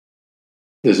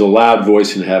 there's a loud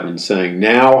voice in heaven saying,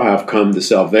 "Now have come the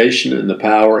salvation and the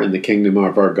power and the kingdom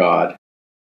of our God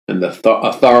and the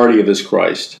authority of his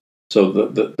Christ." So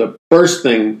the first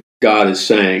thing God is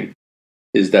saying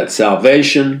is that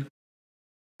salvation,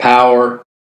 power,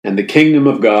 and the kingdom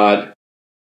of God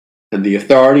and the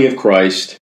authority of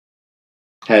Christ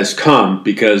has come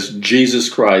because Jesus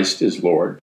Christ is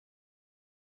Lord.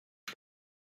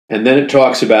 And then it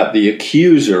talks about the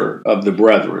accuser of the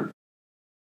brethren.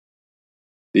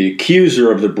 The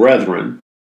accuser of the brethren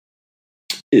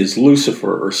is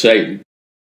Lucifer or Satan,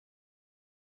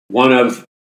 one of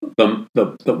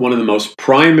the most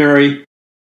primary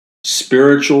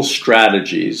spiritual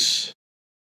strategies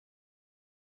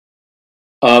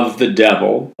of the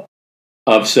devil,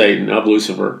 of Satan, of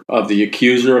Lucifer, of the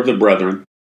accuser of the brethren.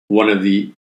 One of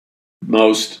the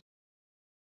most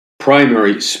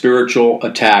primary spiritual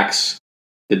attacks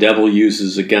the devil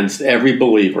uses against every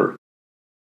believer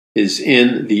is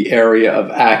in the area of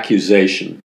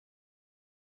accusation.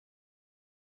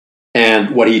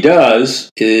 And what he does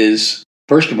is,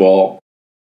 first of all,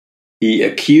 he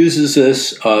accuses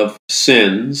us of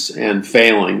sins and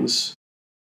failings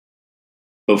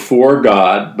before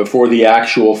God, before the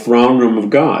actual throne room of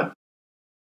God.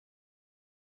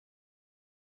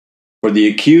 For the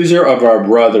accuser of our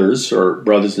brothers, or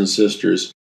brothers and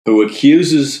sisters, who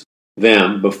accuses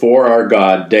them before our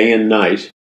God day and night,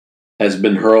 has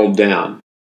been hurled down.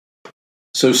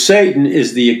 So Satan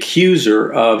is the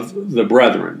accuser of the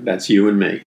brethren. That's you and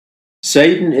me.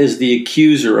 Satan is the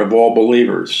accuser of all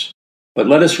believers. But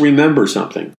let us remember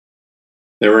something.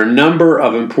 There are a number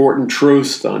of important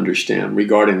truths to understand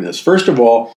regarding this. First of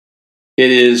all, it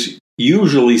is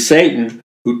usually Satan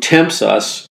who tempts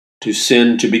us to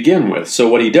sin to begin with. So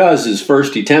what he does is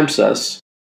first he tempts us,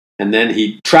 and then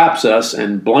he traps us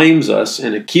and blames us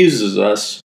and accuses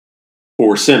us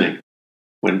for sinning,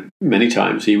 when many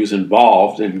times he was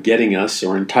involved in getting us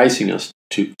or enticing us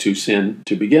to sin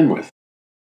to begin with.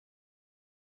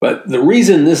 But the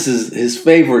reason this is his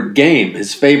favorite game,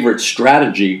 his favorite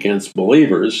strategy against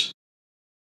believers,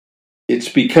 it's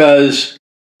because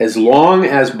as long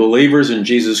as believers in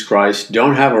Jesus Christ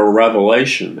don't have a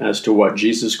revelation as to what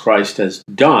Jesus Christ has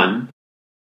done,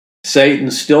 Satan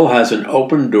still has an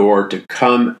open door to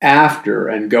come after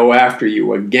and go after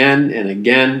you again and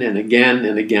again and again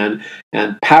and again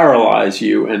and paralyze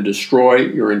you and destroy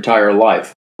your entire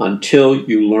life until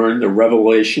you learn the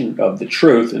revelation of the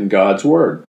truth in God's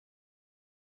Word.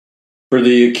 For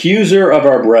the accuser of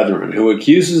our brethren, who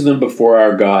accuses them before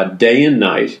our God day and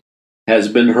night, has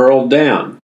been hurled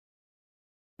down.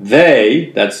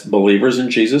 They, that's believers in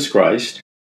Jesus Christ,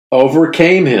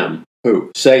 overcame him, who?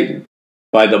 Satan,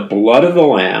 by the blood of the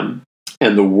Lamb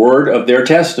and the word of their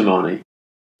testimony,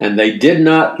 and they did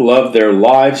not love their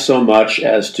lives so much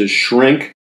as to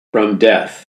shrink from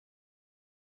death.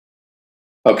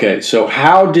 Okay, so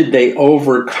how did they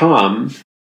overcome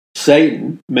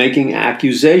Satan making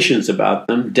accusations about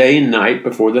them day and night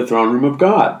before the throne room of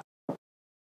God?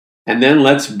 And then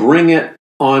let's bring it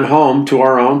on home to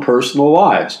our own personal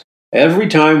lives. Every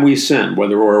time we sin,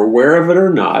 whether we're aware of it or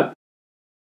not,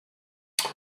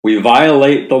 we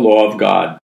violate the law of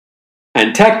God.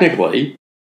 And technically,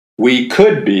 we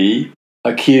could be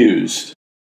accused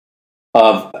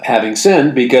of having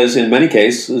sinned because in many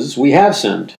cases we have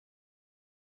sinned.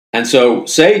 And so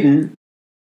Satan,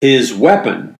 his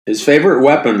weapon, his favorite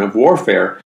weapon of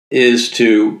warfare is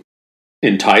to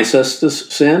entice us to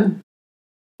sin.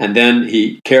 And then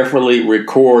he carefully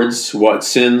records what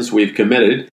sins we've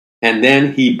committed. And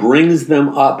then he brings them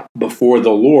up before the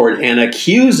Lord and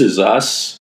accuses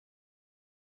us,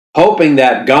 hoping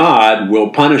that God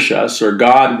will punish us, or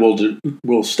God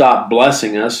will stop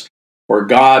blessing us, or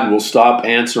God will stop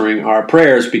answering our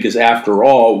prayers because, after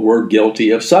all, we're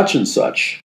guilty of such and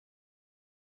such.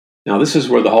 Now, this is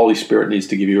where the Holy Spirit needs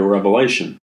to give you a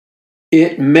revelation.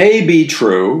 It may be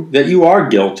true that you are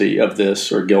guilty of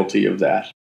this or guilty of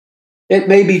that. It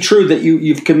may be true that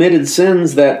you've committed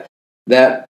sins that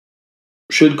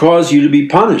should cause you to be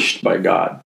punished by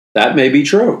God. That may be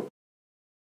true.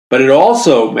 But it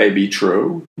also may be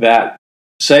true that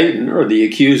Satan, or the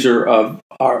accuser of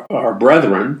our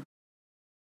brethren,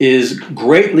 is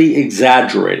greatly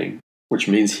exaggerating, which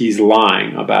means he's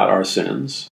lying about our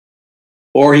sins,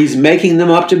 or he's making them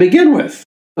up to begin with.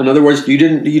 In other words, you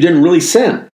didn't really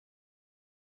sin.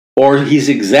 Or he's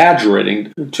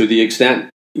exaggerating to the extent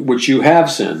which you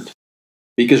have sinned.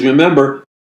 Because remember,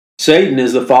 Satan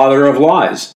is the father of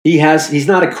lies. He's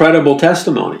not a credible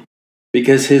testimony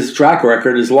because his track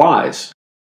record is lies.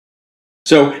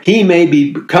 So he may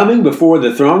be coming before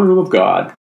the throne room of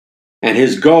God, and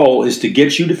his goal is to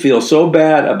get you to feel so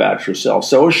bad about yourself,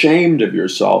 so ashamed of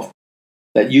yourself,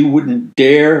 that you wouldn't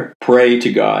dare pray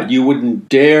to God. You wouldn't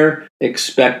dare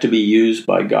expect to be used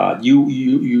by God.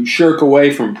 You shirk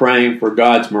away from praying for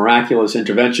God's miraculous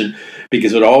intervention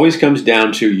because it always comes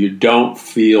down to you don't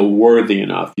feel worthy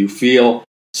enough. You feel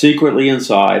secretly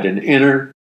inside an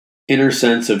inner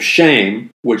sense of shame,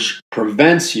 which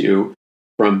prevents you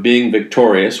from being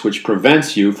victorious, which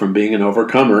prevents you from being an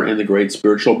overcomer in the great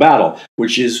spiritual battle,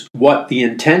 which is what the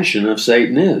intention of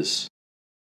Satan is.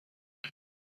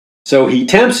 So he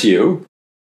tempts you,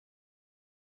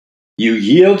 you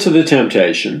yield to the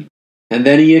temptation, and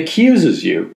then he accuses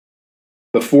you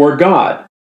before God.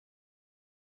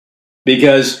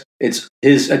 Because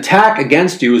his attack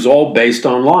against you is all based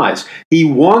on lies. He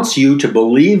wants you to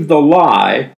believe the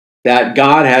lie that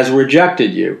God has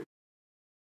rejected you.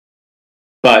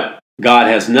 But God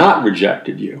has not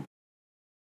rejected you.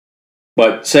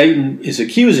 But Satan is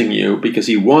accusing you because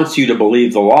he wants you to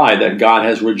believe the lie that God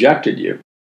has rejected you,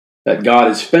 that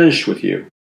God is finished with you.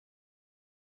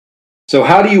 So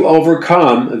how do you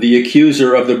overcome the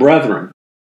accuser of the brethren?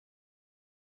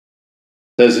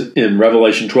 It says in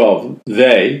Revelation 12,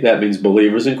 they, that means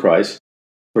believers in Christ,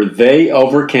 for they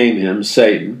overcame him,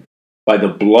 Satan, by the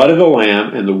blood of the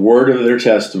Lamb and the word of their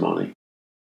testimony,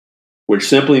 which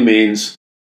simply means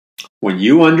when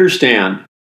you understand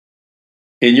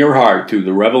in your heart through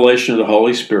the revelation of the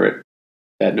Holy Spirit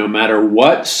that no matter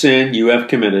what sin you have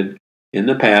committed in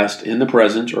the past, in the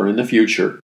present, or in the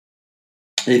future,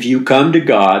 if you come to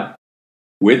God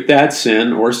with that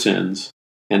sin or sins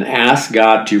and ask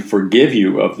God to forgive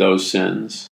you of those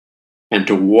sins and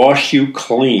to wash you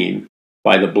clean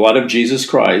by the blood of Jesus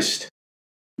Christ,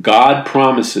 God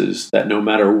promises that no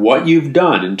matter what you've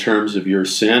done in terms of your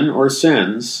sin or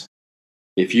sins,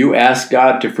 if you ask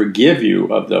God to forgive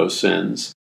you of those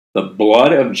sins, the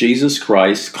blood of Jesus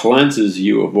Christ cleanses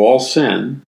you of all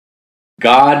sin.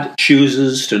 God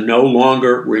chooses to no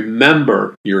longer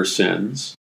remember your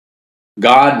sins.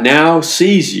 God now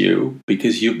sees you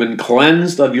because you've been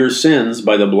cleansed of your sins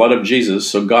by the blood of Jesus.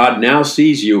 So God now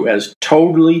sees you as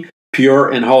totally pure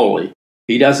and holy.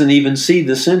 He doesn't even see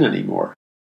the sin anymore.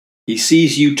 He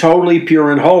sees you totally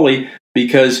pure and holy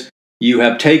because you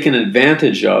have taken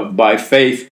advantage of, by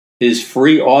faith, his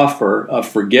free offer of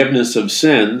forgiveness of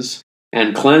sins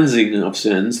and cleansing of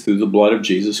sins through the blood of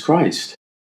Jesus Christ.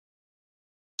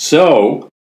 So,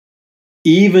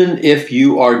 even if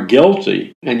you are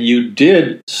guilty and you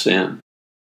did sin,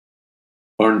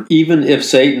 or even if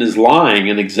Satan is lying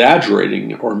and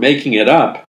exaggerating or making it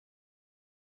up,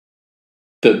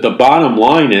 the bottom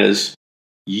line is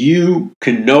you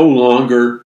can no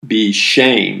longer be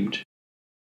shamed.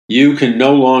 You can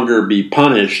no longer be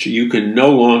punished. You can no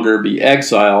longer be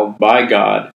exiled by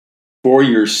God for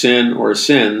your sin or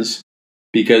sins,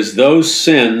 because those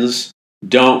sins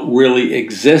don't really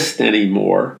exist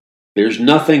anymore There's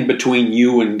nothing between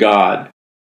you and God,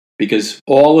 because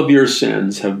all of your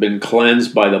sins have been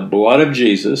cleansed by the blood of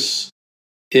Jesus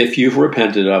if you've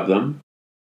repented of them,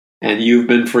 and you've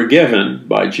been forgiven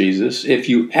by Jesus if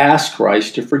you ask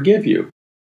Christ to forgive you.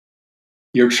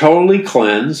 You're totally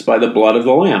cleansed by the blood of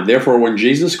the Lamb. Therefore, when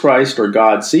Jesus Christ or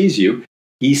God sees you,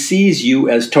 he sees you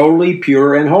as totally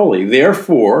pure and holy.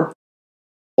 Therefore,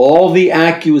 all the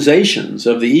accusations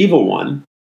of the evil one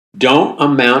don't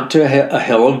amount to a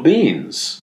hill of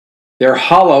beans. They're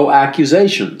hollow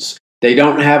accusations. They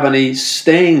don't have any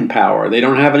staying power. They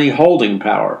don't have any holding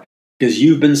power, because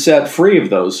you've been set free of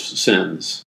those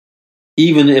sins.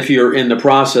 Even if you're in the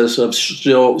process of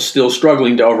still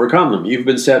struggling to overcome them, you've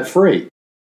been set free.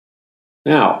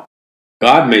 Now,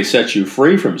 God may set you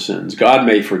free from sins. God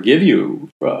may forgive you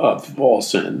of all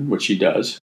sin, which he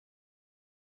does.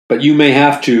 But you may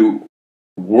have to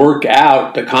work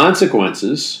out the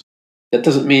consequences. That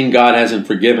doesn't mean God hasn't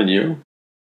forgiven you.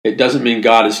 It doesn't mean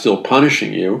God is still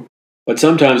punishing you. But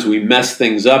sometimes we mess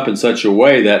things up in such a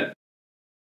way that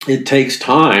it takes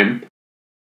time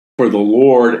for the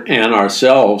Lord and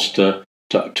ourselves to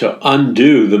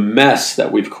undo the mess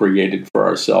that we've created for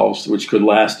ourselves, which could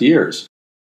last years.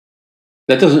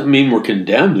 That doesn't mean we're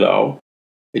condemned, though.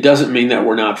 It doesn't mean that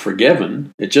we're not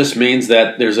forgiven. It just means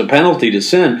that there's a penalty to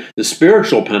sin, the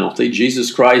spiritual penalty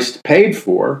Jesus Christ paid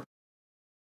for.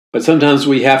 But sometimes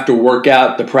we have to work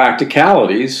out the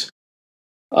practicalities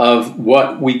of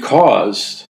what we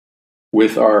caused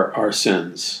with our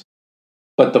sins.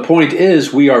 But the point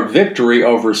is, we are victory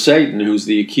over Satan, who's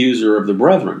the accuser of the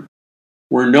brethren.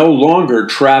 We're no longer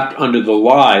trapped under the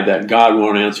lie that God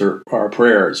won't answer our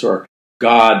prayers or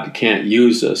God can't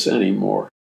use us anymore.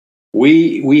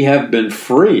 We have been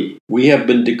free. We have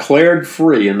been declared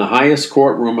free in the highest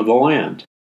courtroom of the land.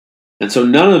 And so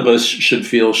none of us should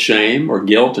feel shame or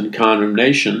guilt and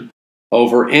condemnation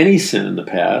over any sin in the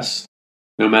past,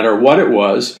 no matter what it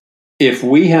was. If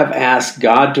we have asked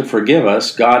God to forgive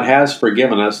us, God has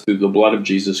forgiven us through the blood of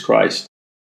Jesus Christ.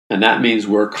 And that means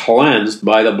we're cleansed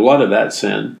by the blood of that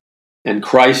sin, and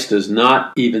Christ does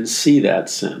not even see that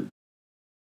sin.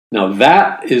 Now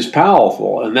that is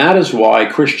powerful, and that is why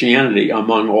Christianity,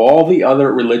 among all the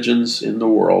other religions in the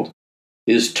world,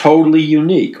 is totally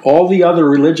unique. All the other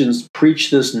religions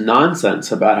preach this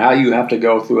nonsense about how you have to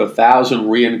go through 1,000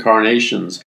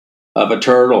 reincarnations of a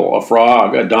turtle, a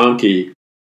frog, a donkey,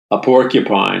 a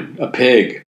porcupine, a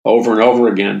pig, over and over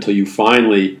again until you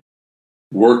finally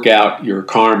work out your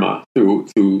karma through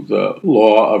the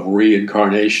law of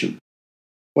reincarnation.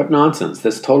 What nonsense.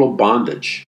 That's total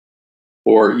bondage.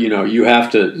 Or, you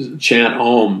have to chant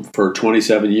Om for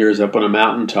 27 years up on a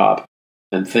mountaintop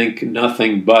and think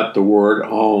nothing but the word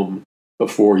Om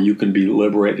before you can be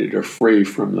liberated or free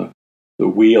from the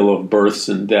wheel of births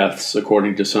and deaths,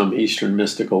 according to some Eastern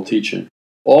mystical teaching.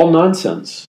 All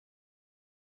nonsense.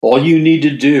 All you need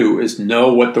to do is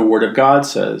know what the Word of God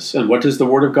says. And what does the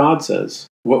Word of God says?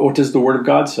 What does the Word of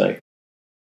God say?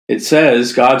 It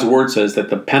says, God's Word says that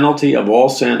the penalty of all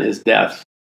sin is death.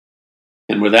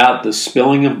 And without the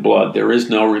spilling of blood, there is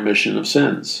no remission of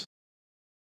sins.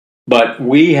 But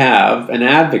we have an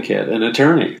advocate, an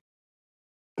attorney,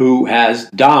 who has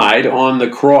died on the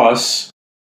cross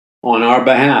on our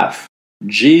behalf.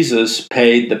 Jesus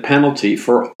paid the penalty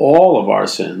for all of our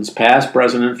sins, past,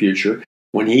 present, and future,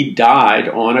 when he died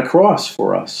on a cross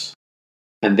for us.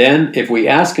 And then, if we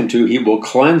ask him to, he will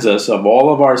cleanse us of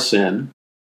all of our sin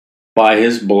by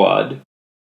his blood,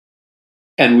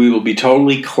 and we will be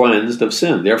totally cleansed of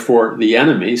sin. Therefore, the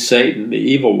enemy, Satan, the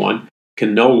evil one,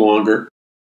 can no longer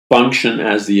function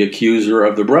as the accuser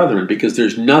of the brethren, because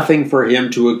there's nothing for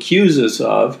him to accuse us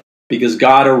of, because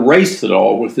God erased it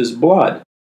all with his blood.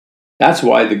 That's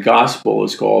why the gospel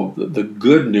is called the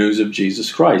good news of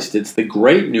Jesus Christ. It's the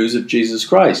great news of Jesus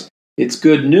Christ. It's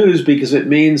good news because it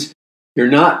means you're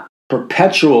not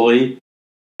perpetually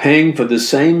paying for the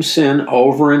same sin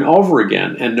over and over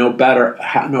again. And no matter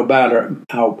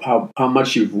how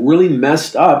much you've really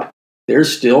messed up,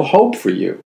 there's still hope for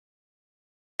you.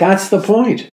 That's the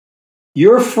point.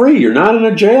 You're free. You're not in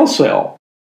a jail cell.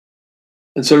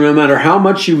 And so no matter how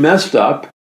much you messed up,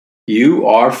 you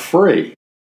are free.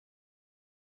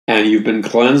 And you've been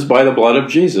cleansed by the blood of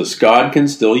Jesus. God can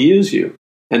still use you.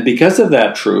 And because of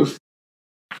that truth,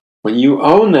 when you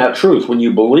own that truth, when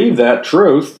you believe that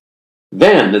truth,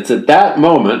 then it's at that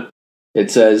moment,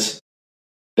 it says,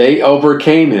 they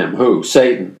overcame him. Who?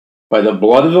 Satan. By the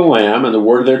blood of the Lamb and the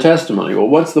word of their testimony. Well,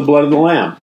 what's the blood of the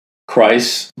Lamb?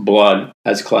 Christ's blood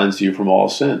has cleansed you from all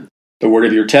sin. The word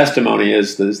of your testimony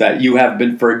is that you have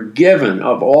been forgiven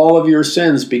of all of your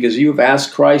sins because you have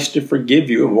asked Christ to forgive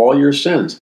you of all your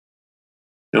sins.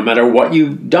 No matter what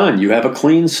you've done, you have a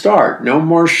clean start. No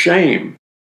more shame.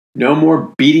 No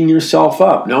more beating yourself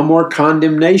up. No more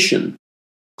condemnation.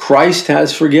 Christ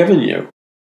has forgiven you.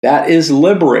 That is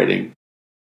liberating.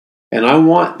 And I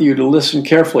want you to listen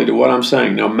carefully to what I'm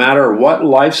saying. No matter what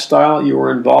lifestyle you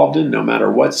are involved in, no matter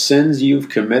what sins you've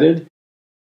committed,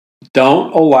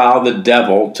 don't allow the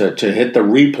devil to hit the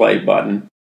replay button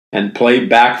and play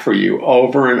back for you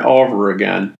over and over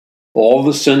again all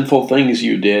the sinful things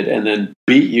you did, and then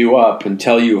beat you up and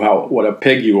tell you what a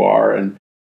pig you are and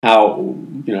how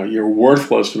you're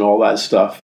worthless and all that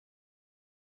stuff.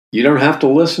 You don't have to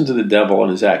listen to the devil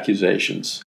and his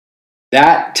accusations.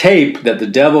 That tape that the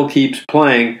devil keeps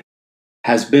playing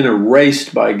has been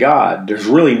erased by God. There's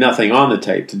really nothing on the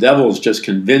tape. The devil is just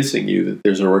convincing you that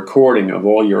there's a recording of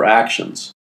all your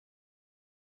actions.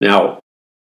 Now,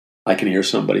 I can hear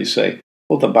somebody say,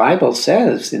 well, the Bible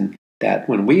says that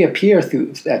when we appear at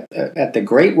the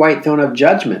great white throne of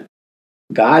judgment,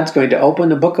 God's going to open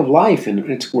the book of life, and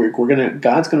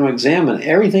God's going to examine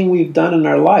everything we've done in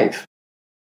our life.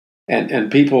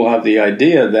 And people have the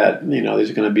idea that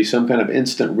there's going to be some kind of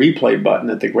instant replay button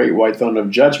at the great white throne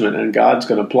of judgment, and God's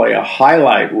going to play a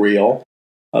highlight reel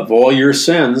of all your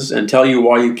sins and tell you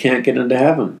why you can't get into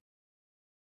heaven.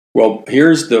 Well,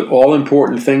 here's the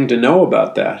all-important thing to know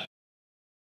about that.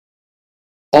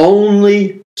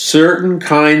 Only certain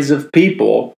kinds of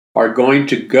people are going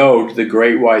to go to the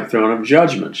great white throne of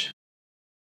judgment.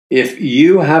 If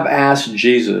you have asked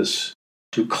Jesus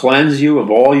to cleanse you of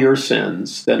all your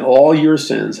sins, then all your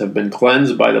sins have been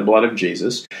cleansed by the blood of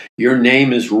Jesus. Your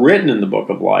name is written in the book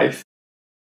of life,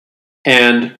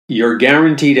 and you're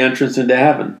guaranteed entrance into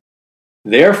heaven.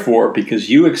 Therefore, because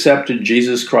you accepted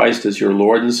Jesus Christ as your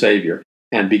Lord and Savior,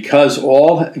 and because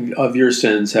all of your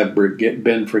sins have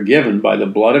been forgiven by the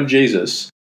blood of Jesus,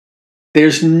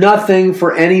 there's nothing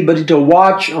for anybody to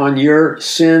watch on your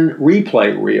sin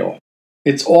replay reel.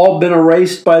 It's all been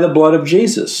erased by the blood of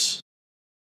Jesus.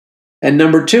 And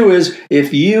number two is,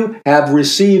 if you have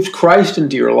received Christ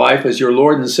into your life as your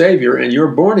Lord and Savior and you're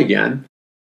born again,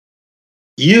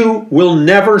 you will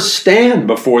never stand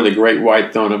before the great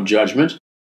white throne of judgment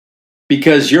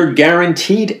because you're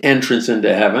guaranteed entrance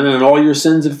into heaven and all your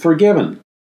sins are forgiven.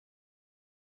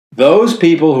 Those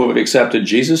people who have accepted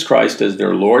Jesus Christ as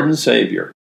their Lord and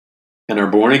Savior and are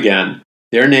born again,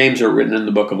 their names are written in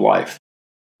the book of life.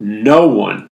 No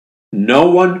one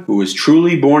who is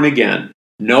truly born again,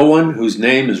 no one whose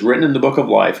name is written in the book of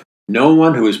life, no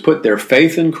one who has put their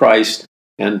faith in Christ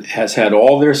and has had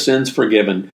all their sins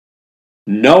forgiven,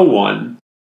 no one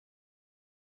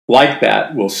like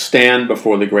that will stand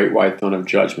before the great white throne of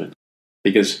judgment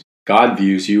because God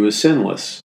views you as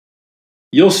sinless.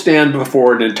 You'll stand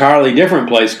before an entirely different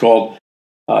place called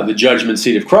the judgment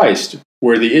seat of Christ,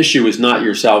 where the issue is not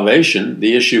your salvation.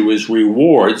 The issue is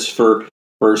rewards for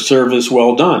service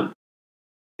well done.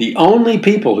 The only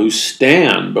people who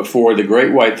stand before the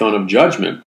great white throne of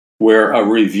judgment, where a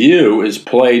review is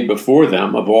played before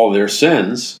them of all their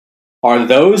sins, are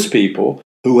those people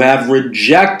who have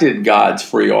rejected God's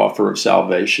free offer of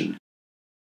salvation.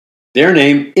 Their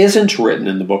name isn't written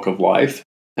in the book of life,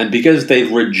 and because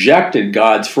they've rejected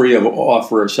God's free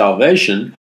offer of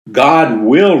salvation, God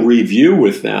will review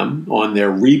with them on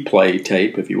their replay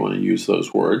tape, if you want to use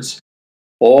those words,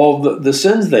 all the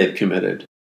sins they've committed.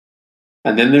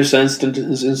 And then they're sent into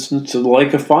the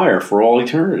lake of fire for all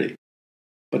eternity.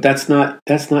 But that's not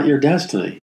your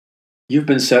destiny. You've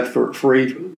been set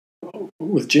free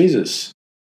with Jesus.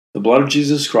 The blood of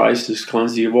Jesus Christ has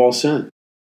cleansed you of all sin,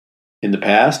 in the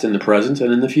past, in the present,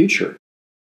 and in the future.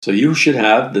 So you should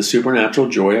have the supernatural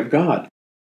joy of God,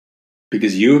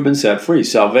 because you have been set free.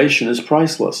 Salvation is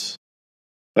priceless,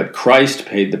 but Christ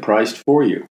paid the price for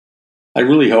you. I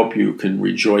really hope you can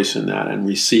rejoice in that and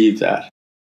receive that.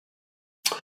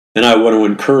 And I want to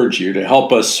encourage you to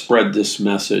help us spread this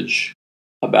message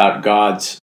about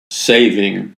God's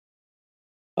saving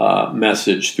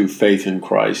message through faith in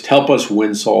Christ. Help us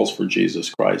win souls for Jesus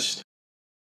Christ.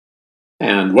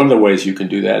 And one of the ways you can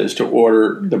do that is to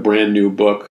order the brand new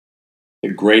book, The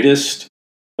Greatest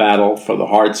Battle for the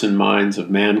Hearts and Minds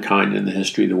of Mankind in the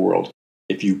History of the World.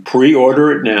 If you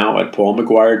pre-order it now at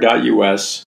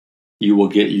paulmcguire.us, you will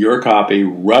get your copy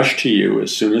rushed to you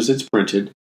as soon as it's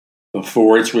printed,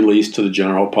 before it's released to the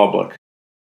general public.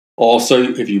 Also,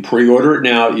 if you pre-order it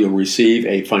now, you'll receive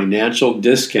a financial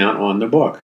discount on the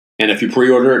book. And if you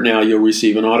pre-order it now, you'll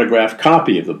receive an autographed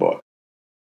copy of the book.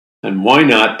 And why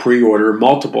not pre-order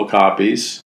multiple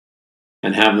copies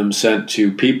and have them sent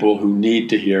to people who need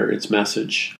to hear its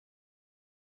message?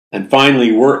 And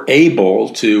finally, we're able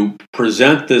to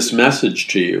present this message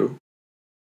to you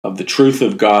of the truth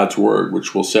of God's Word,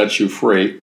 which will set you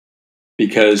free,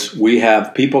 because we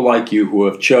have people like you who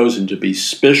have chosen to be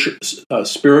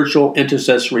spiritual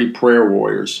intercessory prayer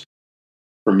warriors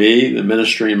for me, the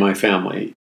ministry, and my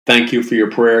family. Thank you for your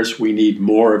prayers. We need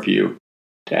more of you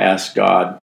to ask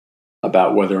God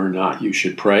about whether or not you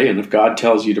should pray. And if God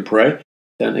tells you to pray,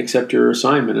 then accept your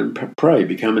assignment and pray.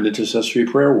 Become an intercessory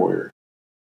prayer warrior.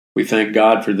 We thank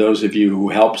God for those of you who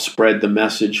help spread the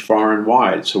message far and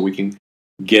wide so we can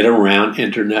get around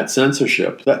internet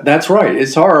censorship. That's right.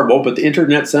 It's horrible, but the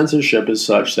internet censorship is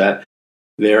such that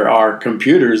there are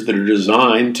computers that are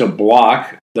designed to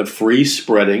block the free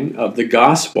spreading of the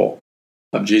gospel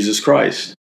of Jesus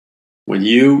Christ. When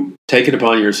you take it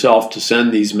upon yourself to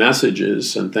send these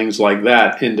messages and things like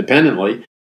that independently,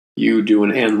 you do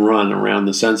an end run around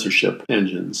the censorship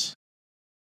engines.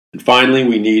 And finally,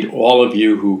 we need all of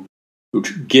you who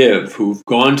give, who've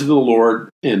gone to the Lord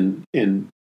in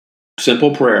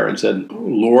simple prayer and said,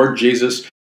 Lord Jesus,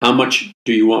 how much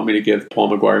do you want me to give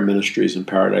Paul McGuire Ministries and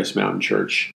Paradise Mountain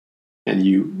Church? And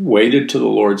you waited till the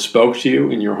Lord spoke to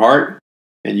you in your heart,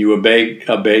 and you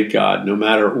obeyed God. No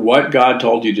matter what God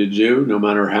told you to do, no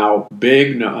matter how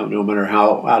big, no matter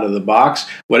how out of the box,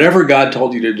 whatever God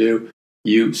told you to do,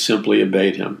 you simply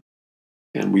obeyed Him.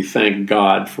 And we thank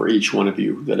God for each one of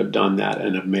you that have done that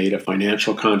and have made a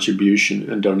financial contribution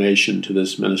and donation to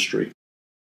this ministry.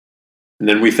 And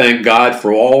then we thank God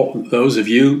for all those of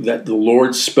you that the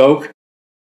Lord spoke,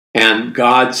 and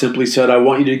God simply said, I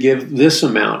want you to give this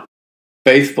amount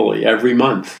faithfully every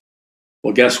month.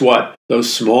 Well, guess what?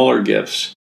 Those smaller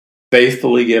gifts,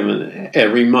 faithfully given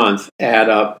every month, add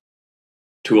up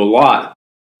to a lot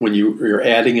when you're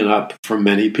adding it up from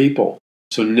many people.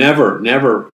 So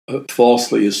never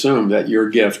falsely assume that your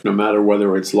gift, no matter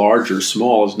whether it's large or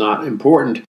small, is not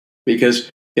important,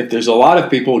 because if there's a lot of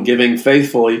people giving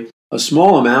faithfully a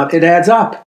small amount, it adds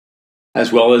up,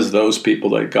 as well as those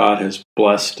people that God has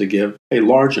blessed to give a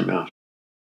large amount.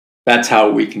 That's how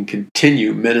we can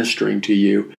continue ministering to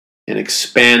you and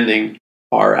expanding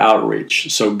our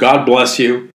outreach. So God bless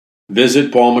you.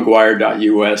 Visit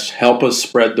paulmcguire.us. Help us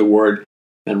spread the word.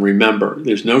 And remember,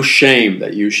 there's no shame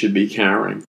that you should be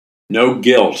carrying. No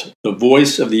guilt. The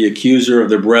voice of the accuser of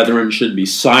the brethren should be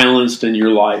silenced in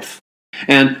your life.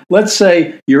 And let's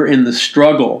say you're in a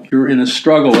struggle,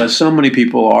 as so many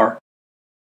people are,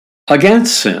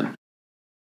 against sin.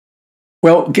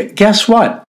 Well, guess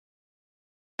what?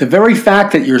 The very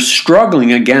fact that you're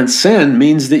struggling against sin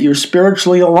means that you're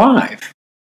spiritually alive.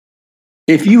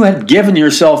 If you had given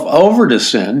yourself over to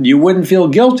sin, you wouldn't feel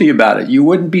guilty about it. You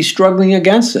wouldn't be struggling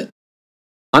against it.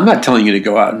 I'm not telling you to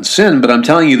go out and sin, but I'm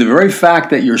telling you the very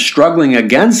fact that you're struggling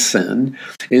against sin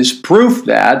is proof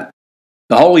that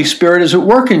the Holy Spirit is at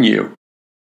work in you.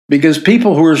 Because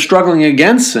people who are struggling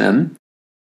against sin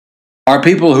are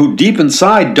people who deep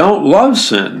inside don't love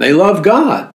sin. They love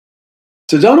God.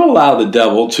 So don't allow the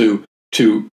devil to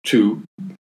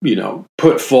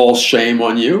put false shame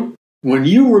on you. When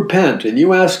you repent and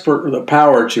you ask for the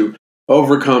power to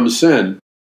overcome sin,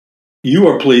 you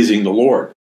are pleasing the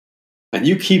Lord. And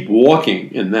you keep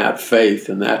walking in that faith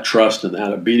and that trust and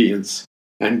that obedience,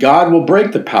 and God will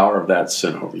break the power of that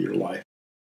sin over your life.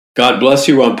 God bless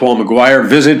you. I'm Paul McGuire.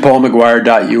 Visit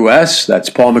paulmcguire.us. That's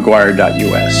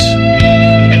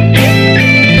paulmcguire.us.